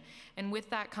nation, and with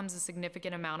that comes a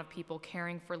significant amount of people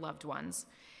caring for loved ones.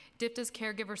 DFTA's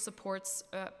Caregiver Supports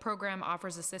program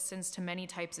offers assistance to many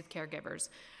types of caregivers,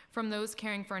 from those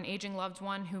caring for an aging loved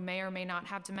one who may or may not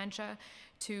have dementia,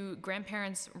 to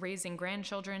grandparents raising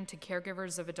grandchildren, to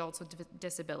caregivers of adults with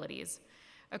disabilities.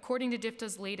 According to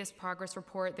DFTA's latest progress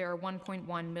report, there are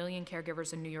 1.1 million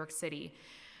caregivers in New York City,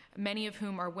 many of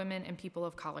whom are women and people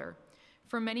of color.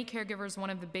 For many caregivers, one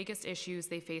of the biggest issues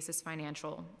they face is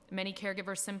financial. Many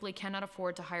caregivers simply cannot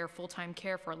afford to hire full-time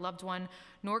care for a loved one,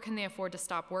 nor can they afford to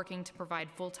stop working to provide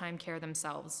full-time care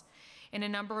themselves. In a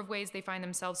number of ways, they find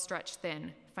themselves stretched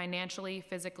thin, financially,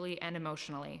 physically, and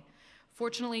emotionally.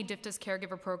 Fortunately, DFTA's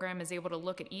caregiver program is able to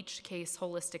look at each case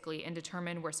holistically and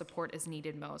determine where support is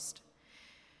needed most.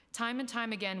 Time and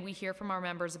time again, we hear from our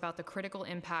members about the critical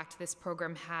impact this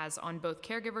program has on both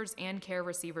caregivers and care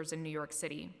receivers in New York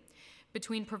City.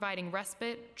 Between providing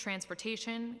respite,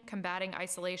 transportation, combating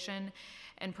isolation,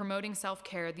 and promoting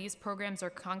self-care, these programs are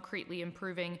concretely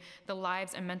improving the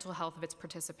lives and mental health of its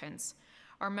participants.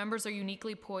 Our members are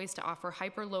uniquely poised to offer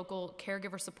hyper-local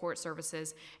caregiver support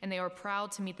services, and they are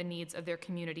proud to meet the needs of their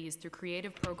communities through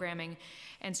creative programming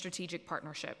and strategic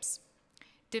partnerships.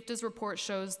 DFTA's report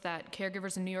shows that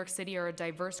caregivers in New York City are a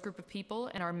diverse group of people,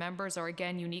 and our members are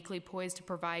again uniquely poised to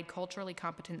provide culturally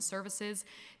competent services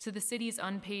to the city's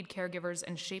unpaid caregivers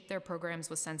and shape their programs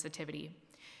with sensitivity.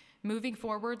 Moving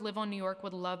forward, Live On New York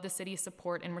would love the city's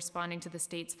support in responding to the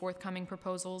state's forthcoming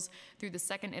proposals through the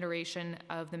second iteration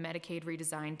of the Medicaid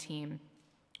Redesign Team,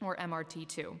 or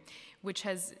MRT2, which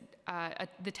has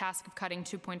the task of cutting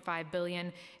 $2.5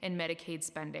 billion in Medicaid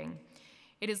spending.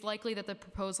 It is likely that the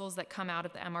proposals that come out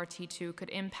of the MRT2 could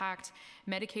impact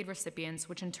Medicaid recipients,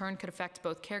 which in turn could affect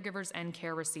both caregivers and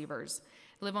care receivers.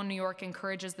 Live On New York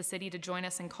encourages the city to join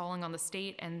us in calling on the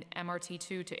state and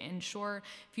MRT2 to ensure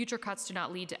future cuts do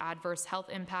not lead to adverse health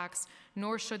impacts,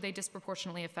 nor should they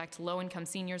disproportionately affect low-income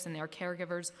seniors and their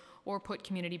caregivers or put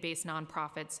community-based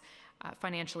nonprofits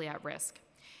financially at risk.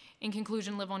 In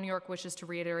conclusion, Live On New York wishes to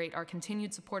reiterate our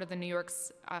continued support of New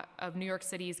York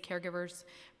City's Caregivers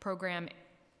Program,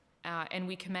 and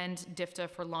we commend DFTA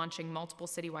for launching multiple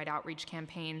citywide outreach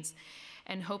campaigns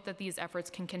and hope that these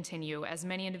efforts can continue, as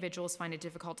many individuals find it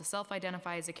difficult to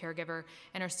self-identify as a caregiver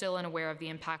and are still unaware of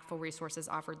the impactful resources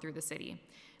offered through the city.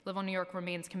 Live On New York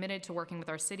remains committed to working with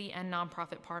our city and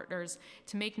nonprofit partners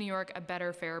to make New York a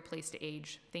better, fairer place to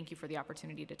age. Thank you for the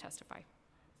opportunity to testify.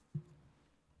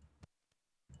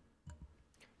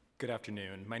 Good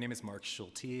afternoon. My name is Mark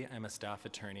Schulte. I'm a staff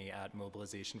attorney at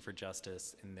Mobilization for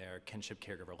Justice in their Kinship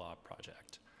Caregiver Law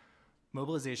project.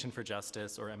 Mobilization for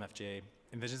Justice, or MFJ,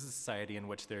 envisions a society in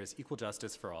which there is equal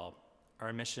justice for all.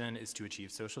 Our mission is to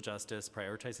achieve social justice,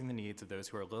 prioritizing the needs of those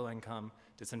who are low income,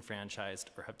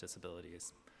 disenfranchised, or have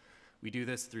disabilities. We do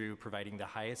this through providing the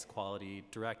highest quality,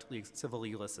 direct civil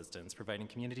legal assistance, providing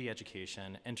community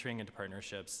education, entering into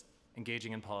partnerships,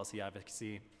 engaging in policy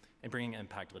advocacy, and bringing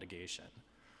impact litigation.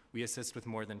 We assist with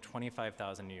more than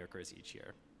 25,000 New Yorkers each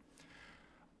year.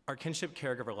 Our Kinship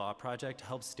Caregiver Law project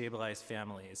helps stabilize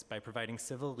families by providing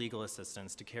civil legal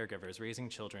assistance to caregivers raising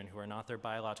children who are not their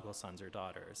biological sons or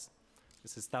daughters.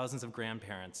 This is thousands of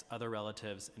grandparents, other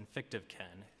relatives, and fictive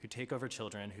kin who take over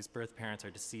children whose birth parents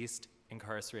are deceased,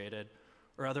 incarcerated,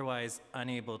 or otherwise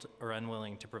unable or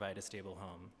unwilling to provide a stable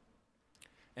home.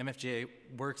 MFGA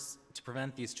works to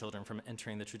prevent these children from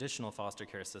entering the traditional foster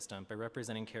care system by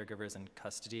representing caregivers in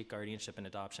custody, guardianship, and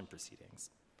adoption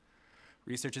proceedings.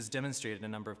 Research has demonstrated a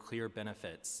number of clear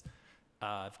benefits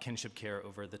of kinship care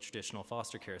over the traditional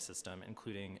foster care system,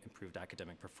 including improved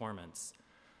academic performance,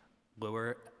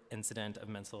 lower incident of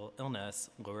mental illness,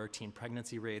 lower teen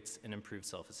pregnancy rates, and improved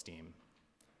self-esteem.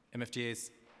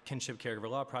 MFGA's Kinship Caregiver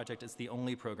Law project is the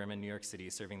only program in New York City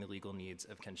serving the legal needs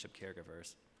of kinship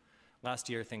caregivers. Last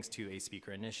year, thanks to a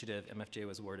speaker initiative, MFJ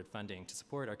was awarded funding to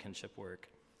support our kinship work,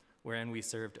 wherein we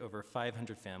served over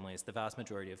 500 families, the vast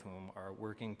majority of whom are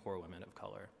working poor women of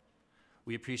color.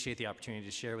 We appreciate the opportunity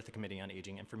to share with the Committee on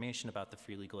Aging information about the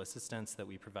free legal assistance that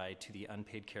we provide to the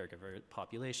unpaid caregiver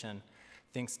population,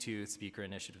 thanks to speaker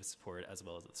initiative support as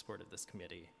well as the support of this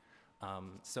committee.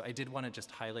 So I did want to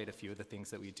just highlight a few of the things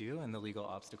that we do and the legal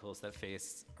obstacles that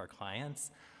face our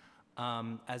clients.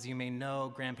 As you may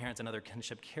know, grandparents and other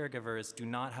kinship caregivers do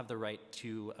not have the right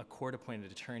to a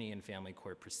court-appointed attorney in family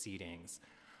court proceedings.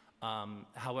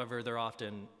 However, they're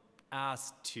often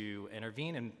asked to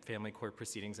intervene in family court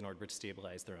proceedings in order to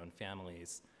stabilize their own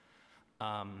families.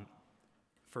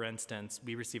 For instance,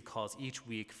 we receive calls each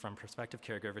week from prospective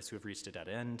caregivers who have reached a dead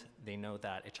end. They know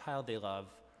that a child they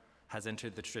love has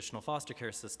entered the traditional foster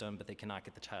care system, but they cannot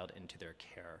get the child into their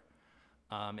care.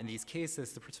 In these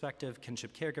cases, the prospective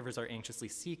kinship caregivers are anxiously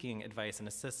seeking advice and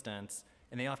assistance,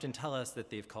 and they often tell us that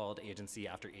they've called agency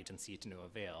after agency to no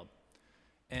avail.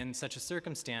 In such a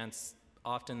circumstance,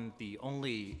 often the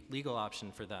only legal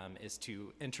option for them is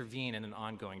to intervene in an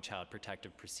ongoing child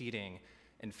protective proceeding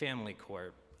in family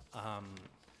court.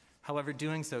 However,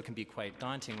 doing so can be quite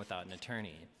daunting without an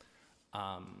attorney.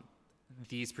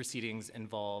 These proceedings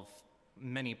involve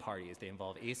many parties. They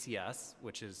involve ACS,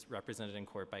 which is represented in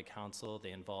court by counsel.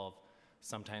 They involve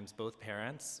sometimes both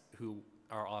parents, who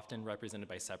are often represented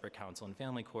by separate counsel in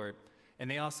family court, and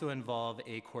they also involve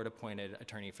a court-appointed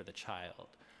attorney for the child.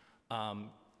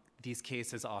 These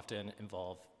cases often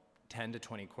involve 10 to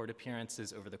 20 court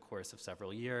appearances over the course of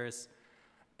several years.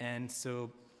 And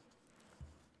so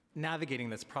navigating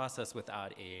this process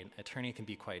without an attorney can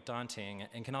be quite daunting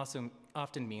and can also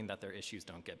often mean that their issues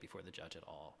don't get before the judge at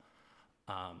all.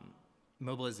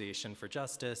 Mobilization for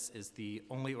Justice is the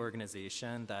only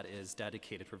organization that is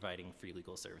dedicated to providing free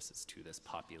legal services to this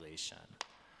population.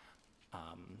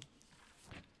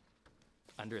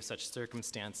 Under such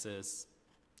circumstances,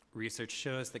 research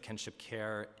shows that kinship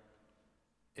care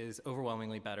is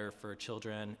overwhelmingly better for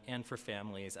children and for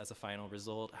families as a final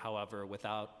result. However,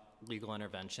 without legal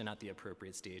intervention at the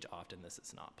appropriate stage, often this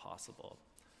is not possible.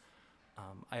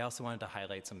 I also wanted to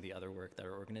highlight some of the other work that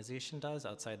our organization does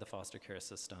outside the foster care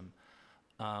system.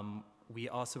 We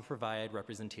also provide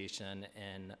representation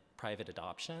in private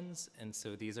adoptions, and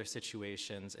so these are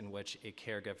situations in which a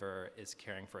caregiver is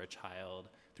caring for a child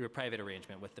through a private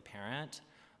arrangement with the parent,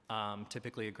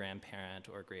 typically a grandparent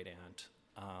or a great aunt.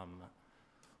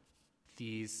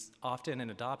 These, often in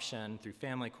adoption through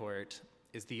family court,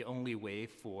 is the only way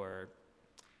for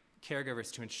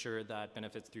caregivers to ensure that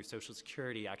benefits through Social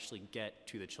Security actually get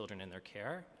to the children in their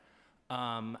care.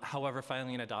 However,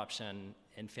 filing an adoption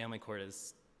in family court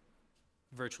is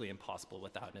virtually impossible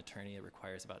without an attorney. It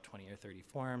requires about 20 or 30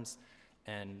 forms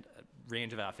and a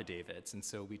range of affidavits, and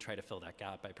so we try to fill that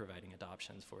gap by providing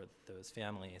adoptions for those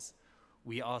families.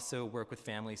 We also work with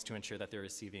families to ensure that they're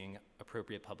receiving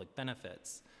appropriate public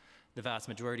benefits. The vast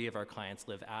majority of our clients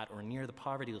live at or near the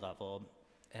poverty level,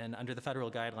 and under the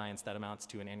federal guidelines, that amounts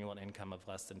to an annual income of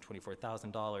less than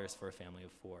 $24,000 for a family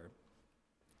of 4.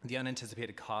 The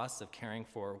unanticipated costs of caring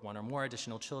for one or more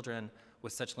additional children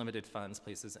with such limited funds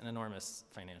places an enormous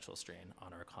financial strain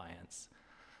on our clients.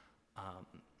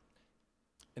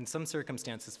 In some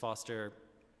circumstances, foster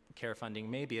care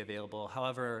funding may be available.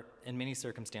 However, in many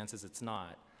circumstances, it's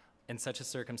not. In such a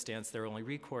circumstance, their only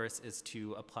recourse is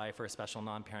to apply for a special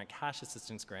non-parent cash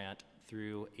assistance grant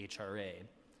through HRA.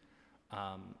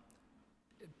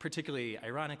 Particularly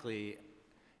ironically,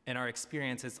 in our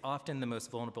experience, it's often the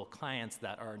most vulnerable clients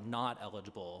that are not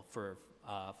eligible for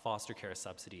foster care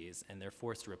subsidies, and they're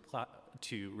forced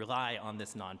to rely on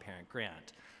this non-parent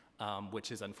grant,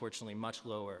 which is unfortunately much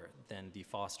lower than the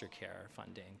foster care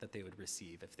funding that they would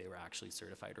receive if they were actually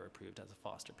certified or approved as a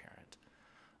foster parent.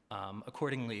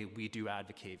 Accordingly, we do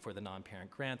advocate for the non-parent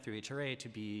grant through HRA to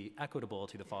be equitable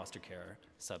to the foster care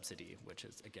subsidy, which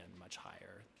is, again, much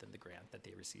higher than the grant that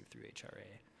they receive through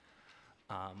HRA.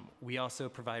 We also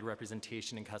provide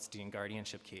representation in custody and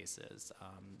guardianship cases.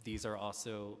 These are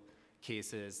also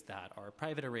cases that are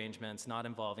private arrangements not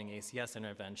involving ACS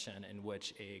intervention in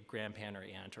which a grandparent or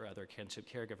aunt or other kinship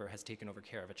caregiver has taken over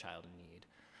care of a child in need.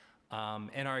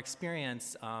 In our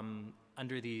experience,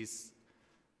 under these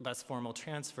less formal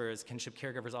transfers, kinship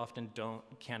caregivers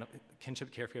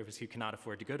kinship caregivers who cannot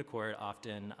afford to go to court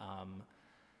often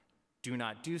do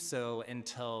not do so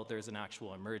until there's an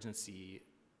actual emergency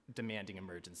demanding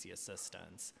emergency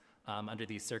assistance. Under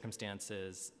these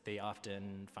circumstances, they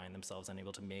often find themselves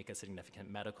unable to make a significant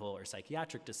medical or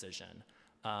psychiatric decision.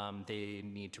 They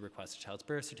need to request a child's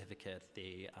birth certificate.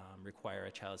 They require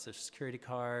a child's Social Security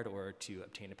card or to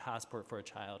obtain a passport for a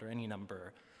child or any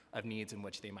number of needs in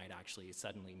which they might actually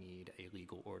suddenly need a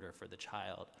legal order for the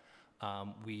child.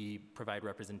 We provide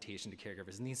representation to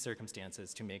caregivers in these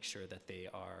circumstances to make sure that they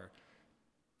are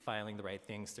filing the right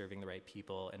things, serving the right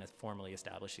people, and formally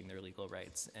establishing their legal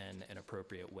rights in an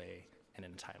appropriate way and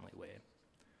in a timely way.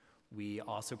 We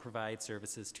also provide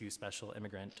services to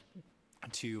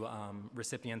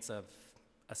recipients of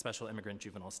a special immigrant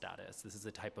juvenile status. This is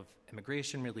a type of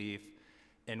immigration relief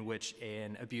in which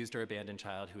an abused or abandoned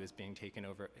child who is being taken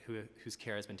over, whose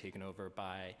care has been taken over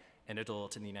by an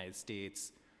adult in the United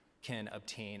States can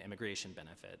obtain immigration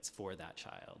benefits for that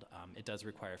child. It does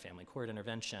require family court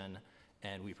intervention,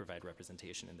 and we provide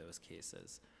representation in those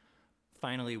cases.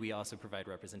 Finally, we also provide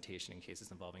representation in cases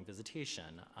involving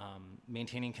visitation.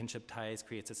 Maintaining kinship ties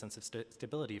creates a sense of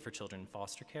stability for children in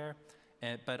foster care,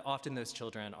 but often those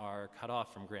children are cut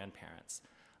off from grandparents.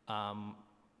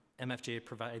 MFJ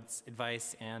provides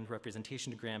advice and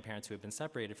representation to grandparents who have been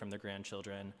separated from their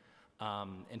grandchildren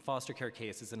in foster care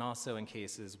cases, and also in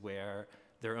cases where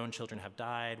their own children have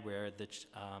died, where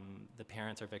the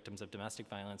parents are victims of domestic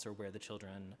violence, or where the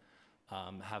children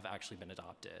have actually been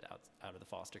adopted out of the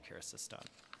foster care system.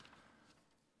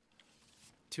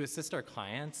 To assist our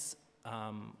clients,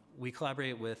 we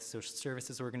collaborate with social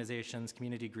services organizations,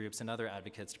 community groups, and other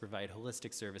advocates to provide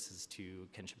holistic services to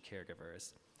kinship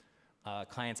caregivers.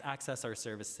 Clients access our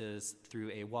services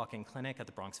through a walk-in clinic at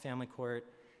the Bronx Family Court,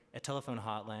 a telephone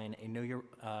hotline,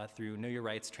 through Know Your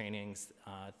Rights trainings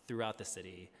throughout the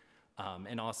city,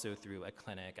 and also through a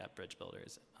clinic at Bridge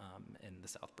Builders in the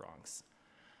South Bronx.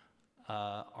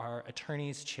 Our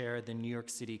attorneys chair the New York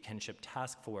City Kinship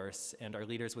Task Force and are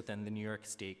leaders within the New York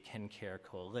State Kin Care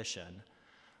Coalition.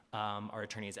 Our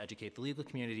attorneys educate the legal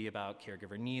community about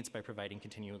caregiver needs by providing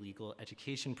continual legal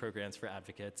education programs for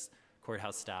advocates,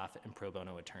 courthouse staff, and pro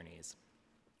bono attorneys.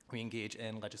 We engage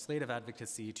in legislative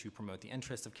advocacy to promote the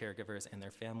interests of caregivers and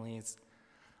their families.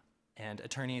 And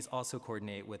attorneys also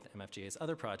coordinate with MFJ's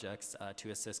other projects to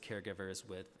assist caregivers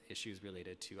with issues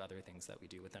related to other things that we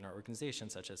do within our organization,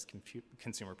 such as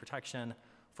consumer protection,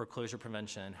 foreclosure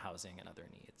prevention, housing, and other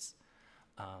needs.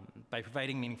 By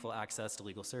providing meaningful access to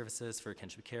legal services for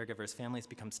kinship caregivers, families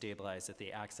become stabilized if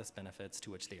they access benefits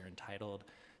to which they are entitled,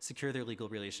 secure their legal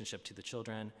relationship to the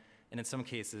children, and in some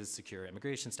cases, secure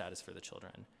immigration status for the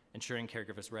children. Ensuring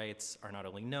caregivers' rights are not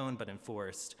only known but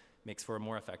enforced makes for a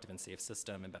more effective and safe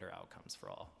system and better outcomes for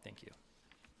all. Thank you.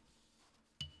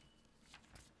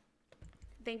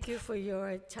 Thank you for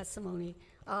your testimony.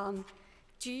 How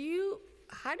do you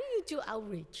do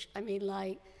outreach? I mean,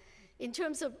 like, in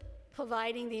terms of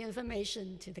providing the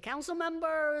information to the council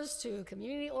members, to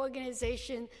community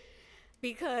organization,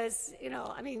 because,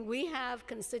 I mean, we have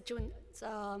constituents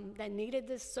that needed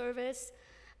this service,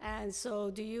 and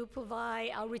so do you provide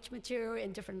outreach material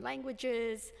in different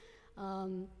languages?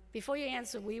 Before you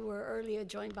answer, we were earlier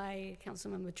joined by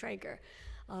Councilmember Traeger,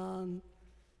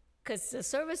 because the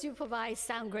service you provide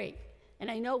sound great, and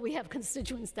I know we have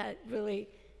constituents that really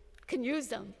can use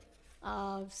them.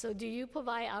 So do you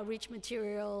provide outreach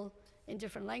material in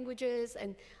different languages?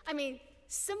 And I mean,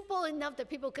 simple enough that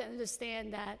people can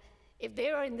understand that if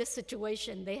they are in this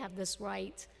situation, they have this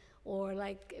right, or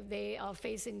like if they are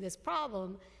facing this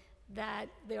problem, that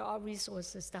there are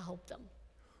resources to help them.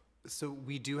 So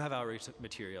we do have outreach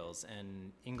materials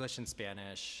in English and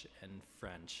Spanish and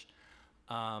French.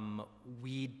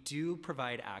 We do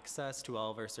provide access to all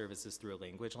of our services through a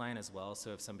language line as well.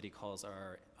 So if somebody calls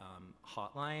our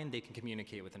hotline, they can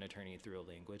communicate with an attorney through a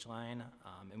language line.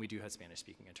 And we do have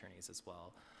Spanish-speaking attorneys as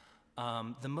well.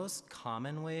 The most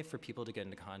common way for people to get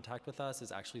into contact with us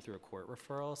is actually through a court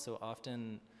referral. So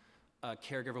often a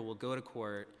caregiver will go to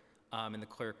court and the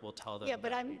clerk will tell them. Yeah,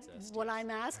 but what I'm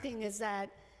asking is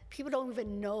that people don't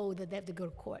even know that they have to go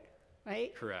to court,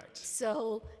 right? Correct.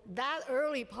 So that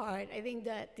early part, I think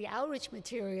that the outreach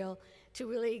material to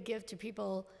really give to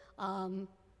people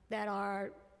that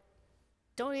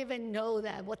don't even know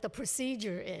that what the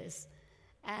procedure is.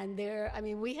 And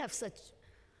we have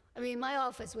in my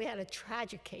office, we had a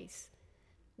tragic case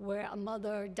where a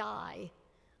mother died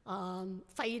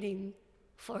fighting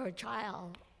for her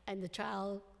child, and the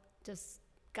child just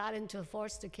got into a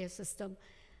foster care system.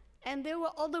 And there were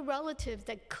other relatives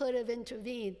that could have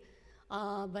intervened,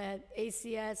 but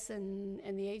ACS and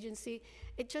the agency,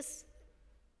 they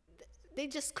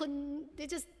just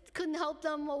couldn't help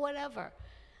them or whatever.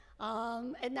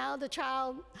 And now the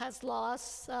child has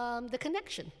lost the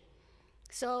connection.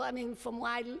 So, I mean, from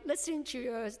what I listened to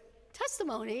your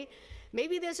testimony,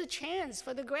 maybe there's a chance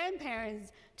for the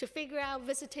grandparents to figure out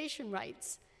visitation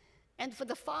rights, and for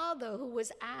the father who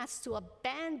was asked to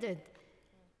abandon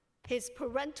his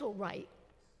parental right,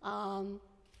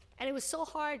 And it was so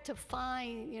hard to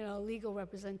find, legal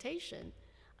representation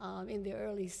in the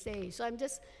early stage. So I'm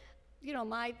just,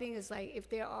 my thing is like, if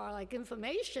there are like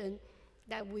information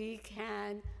that we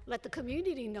can let the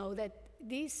community know that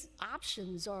these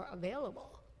options are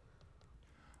available.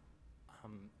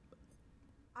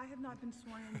 I have not been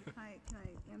sworn in. Can I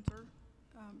answer?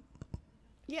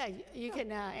 Yeah, you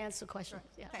can answer questions.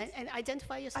 Sure. Yeah. Thanks. And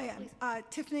identify yourself, I please. am.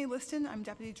 Tiffany Liston, I'm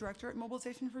Deputy Director at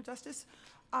Mobilization for Justice.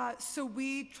 So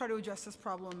we try to address this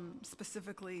problem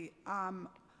specifically.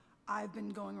 I've been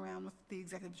going around with the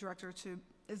Executive Director to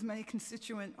as many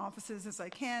constituent offices as I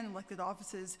can, elected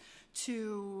offices,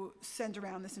 to send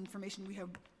around this information. We have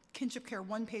kinship care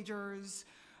one-pagers.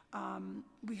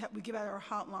 We give out our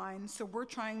hotline. So we're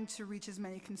trying to reach as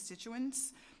many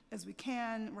constituents as we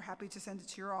can. We're happy to send it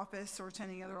to your office or to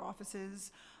any other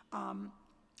offices.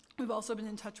 We've also been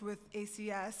in touch with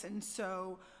ACS, and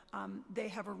so they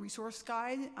have a resource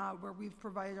guide where we've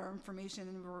provided our information,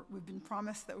 and we've been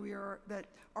promised that that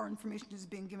our information is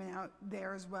being given out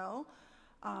there as well.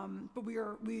 But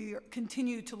we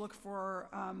continue to look for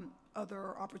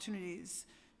other opportunities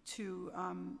to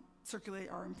circulate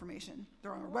our information.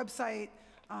 They're on our website.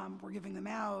 We're giving them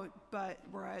out, but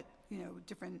we're at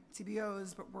different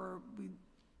CBOs, but we're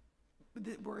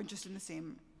interested in the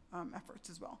same efforts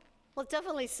as well. Well,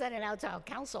 definitely send it out to our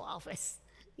council office.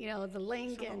 The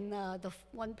link and the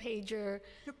one-pager,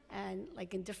 and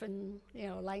like in different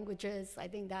languages. I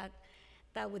think that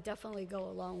would definitely go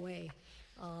a long way,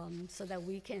 so that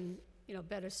we can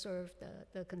better serve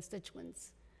the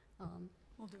constituents.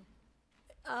 Will do.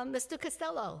 Mr.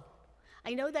 Costello,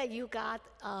 I know that you got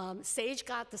SAGE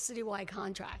got the citywide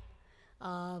contract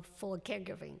for a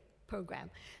caregiving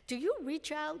program. Do you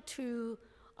reach out to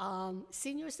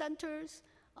senior centers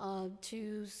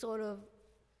to sort of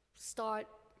start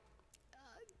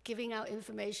giving out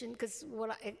information? Because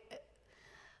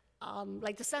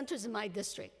like the centers in my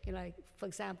district, like for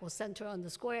example, Center on the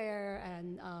Square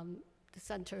and the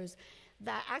centers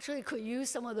that actually could use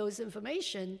some of those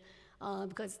information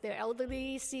because they're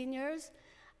elderly seniors,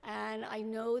 and I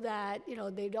know that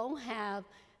they don't have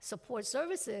support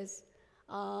services,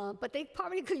 but they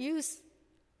probably could use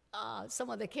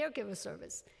some of the caregiver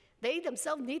service. They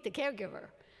themselves need the caregiver,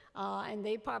 and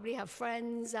they probably have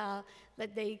friends that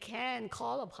they can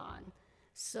call upon.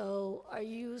 So are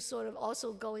you sort of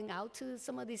also going out to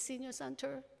some of these senior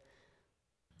centers?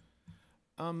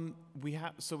 We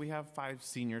have 5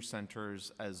 senior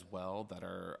centers as well that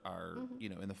are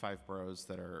in the 5 boroughs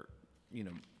that are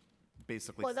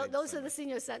basically. Well, those are the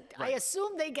senior centers. Right. I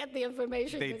assume they get the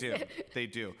information. They do. They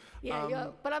do. Yeah,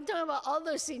 but I'm talking about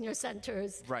other senior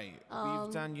centers. Right.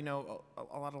 We've done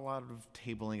a lot of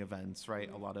tabling events.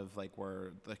 Right. A lot of like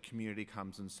where the community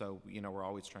comes, and so we're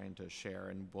always trying to share,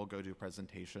 and we'll go do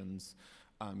presentations,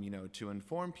 to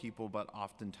inform people. But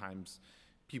oftentimes,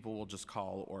 people will just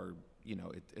call, or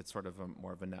it's sort of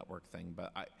more of a network thing.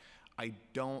 But I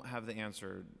don't have the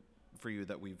answer for you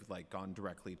that we've like gone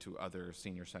directly to other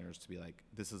senior centers to be like,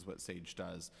 this is what SAGE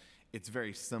does. It's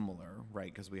very similar,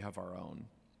 right? Because we have our own.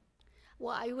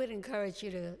 Well, I would encourage you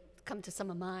to come to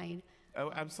some of mine.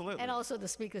 Oh, absolutely. And also the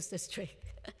Speaker's District,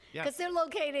 Yes. because they're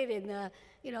located in the,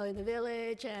 in the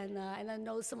village, and I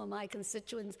know some of my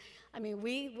constituents. I mean,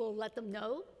 we will let them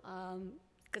know,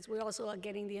 because we also are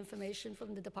getting the information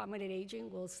from the Department of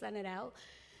Aging. We'll send it out,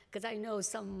 because I know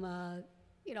some,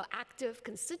 active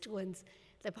constituents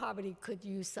that probably could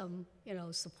use some,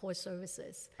 support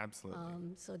services.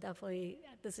 Absolutely. So definitely,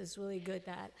 this is really good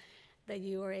that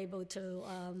you are able to,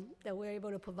 that we're able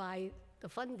to provide the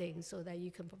funding so that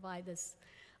you can provide this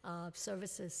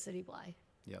services citywide.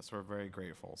 Yes, we're very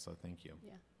grateful, so thank you.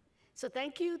 Yeah. So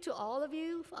thank you to all of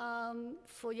you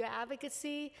for your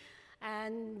advocacy,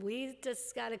 and we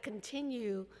just got to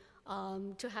continue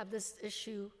to have this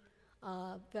issue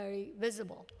very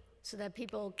visible so that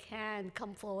people can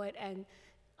come forward and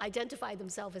identify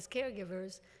themselves as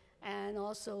caregivers, and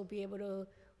also be able to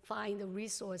find the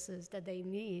resources that they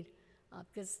need,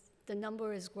 because the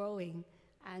number is growing,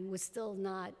 and we're still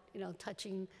not,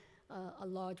 touching a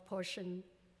large portion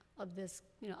of this,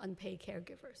 unpaid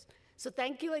caregivers. So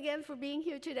thank you again for being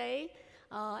here today,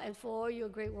 and for your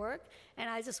great work. And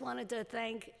I just wanted to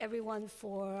thank everyone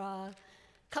for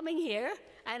coming here,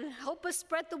 and help us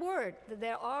spread the word that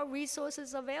there are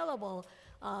resources available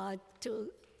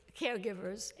to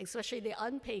caregivers, especially the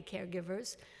unpaid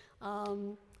caregivers.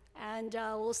 And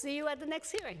we'll see you at the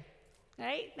next hearing. All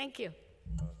right, thank you.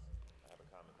 I have a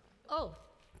comment. Oh,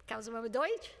 Councilmember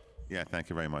Deutsch? Yeah, thank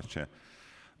you very much, Chair.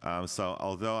 So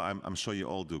although I'm sure you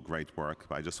all do great work,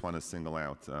 but I just want to single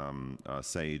out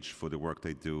SAGE for the work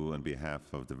they do on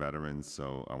behalf of the veterans.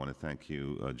 So I want to thank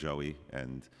you, Joey,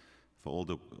 and all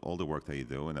the work that you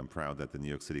do, and I'm proud that the New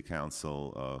York City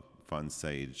Council funds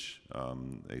SAGE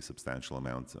a substantial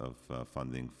amount of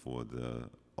funding for the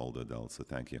older adults. So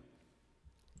thank you.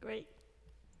 Great.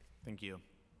 Thank you.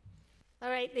 All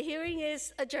right, the hearing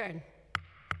is adjourned.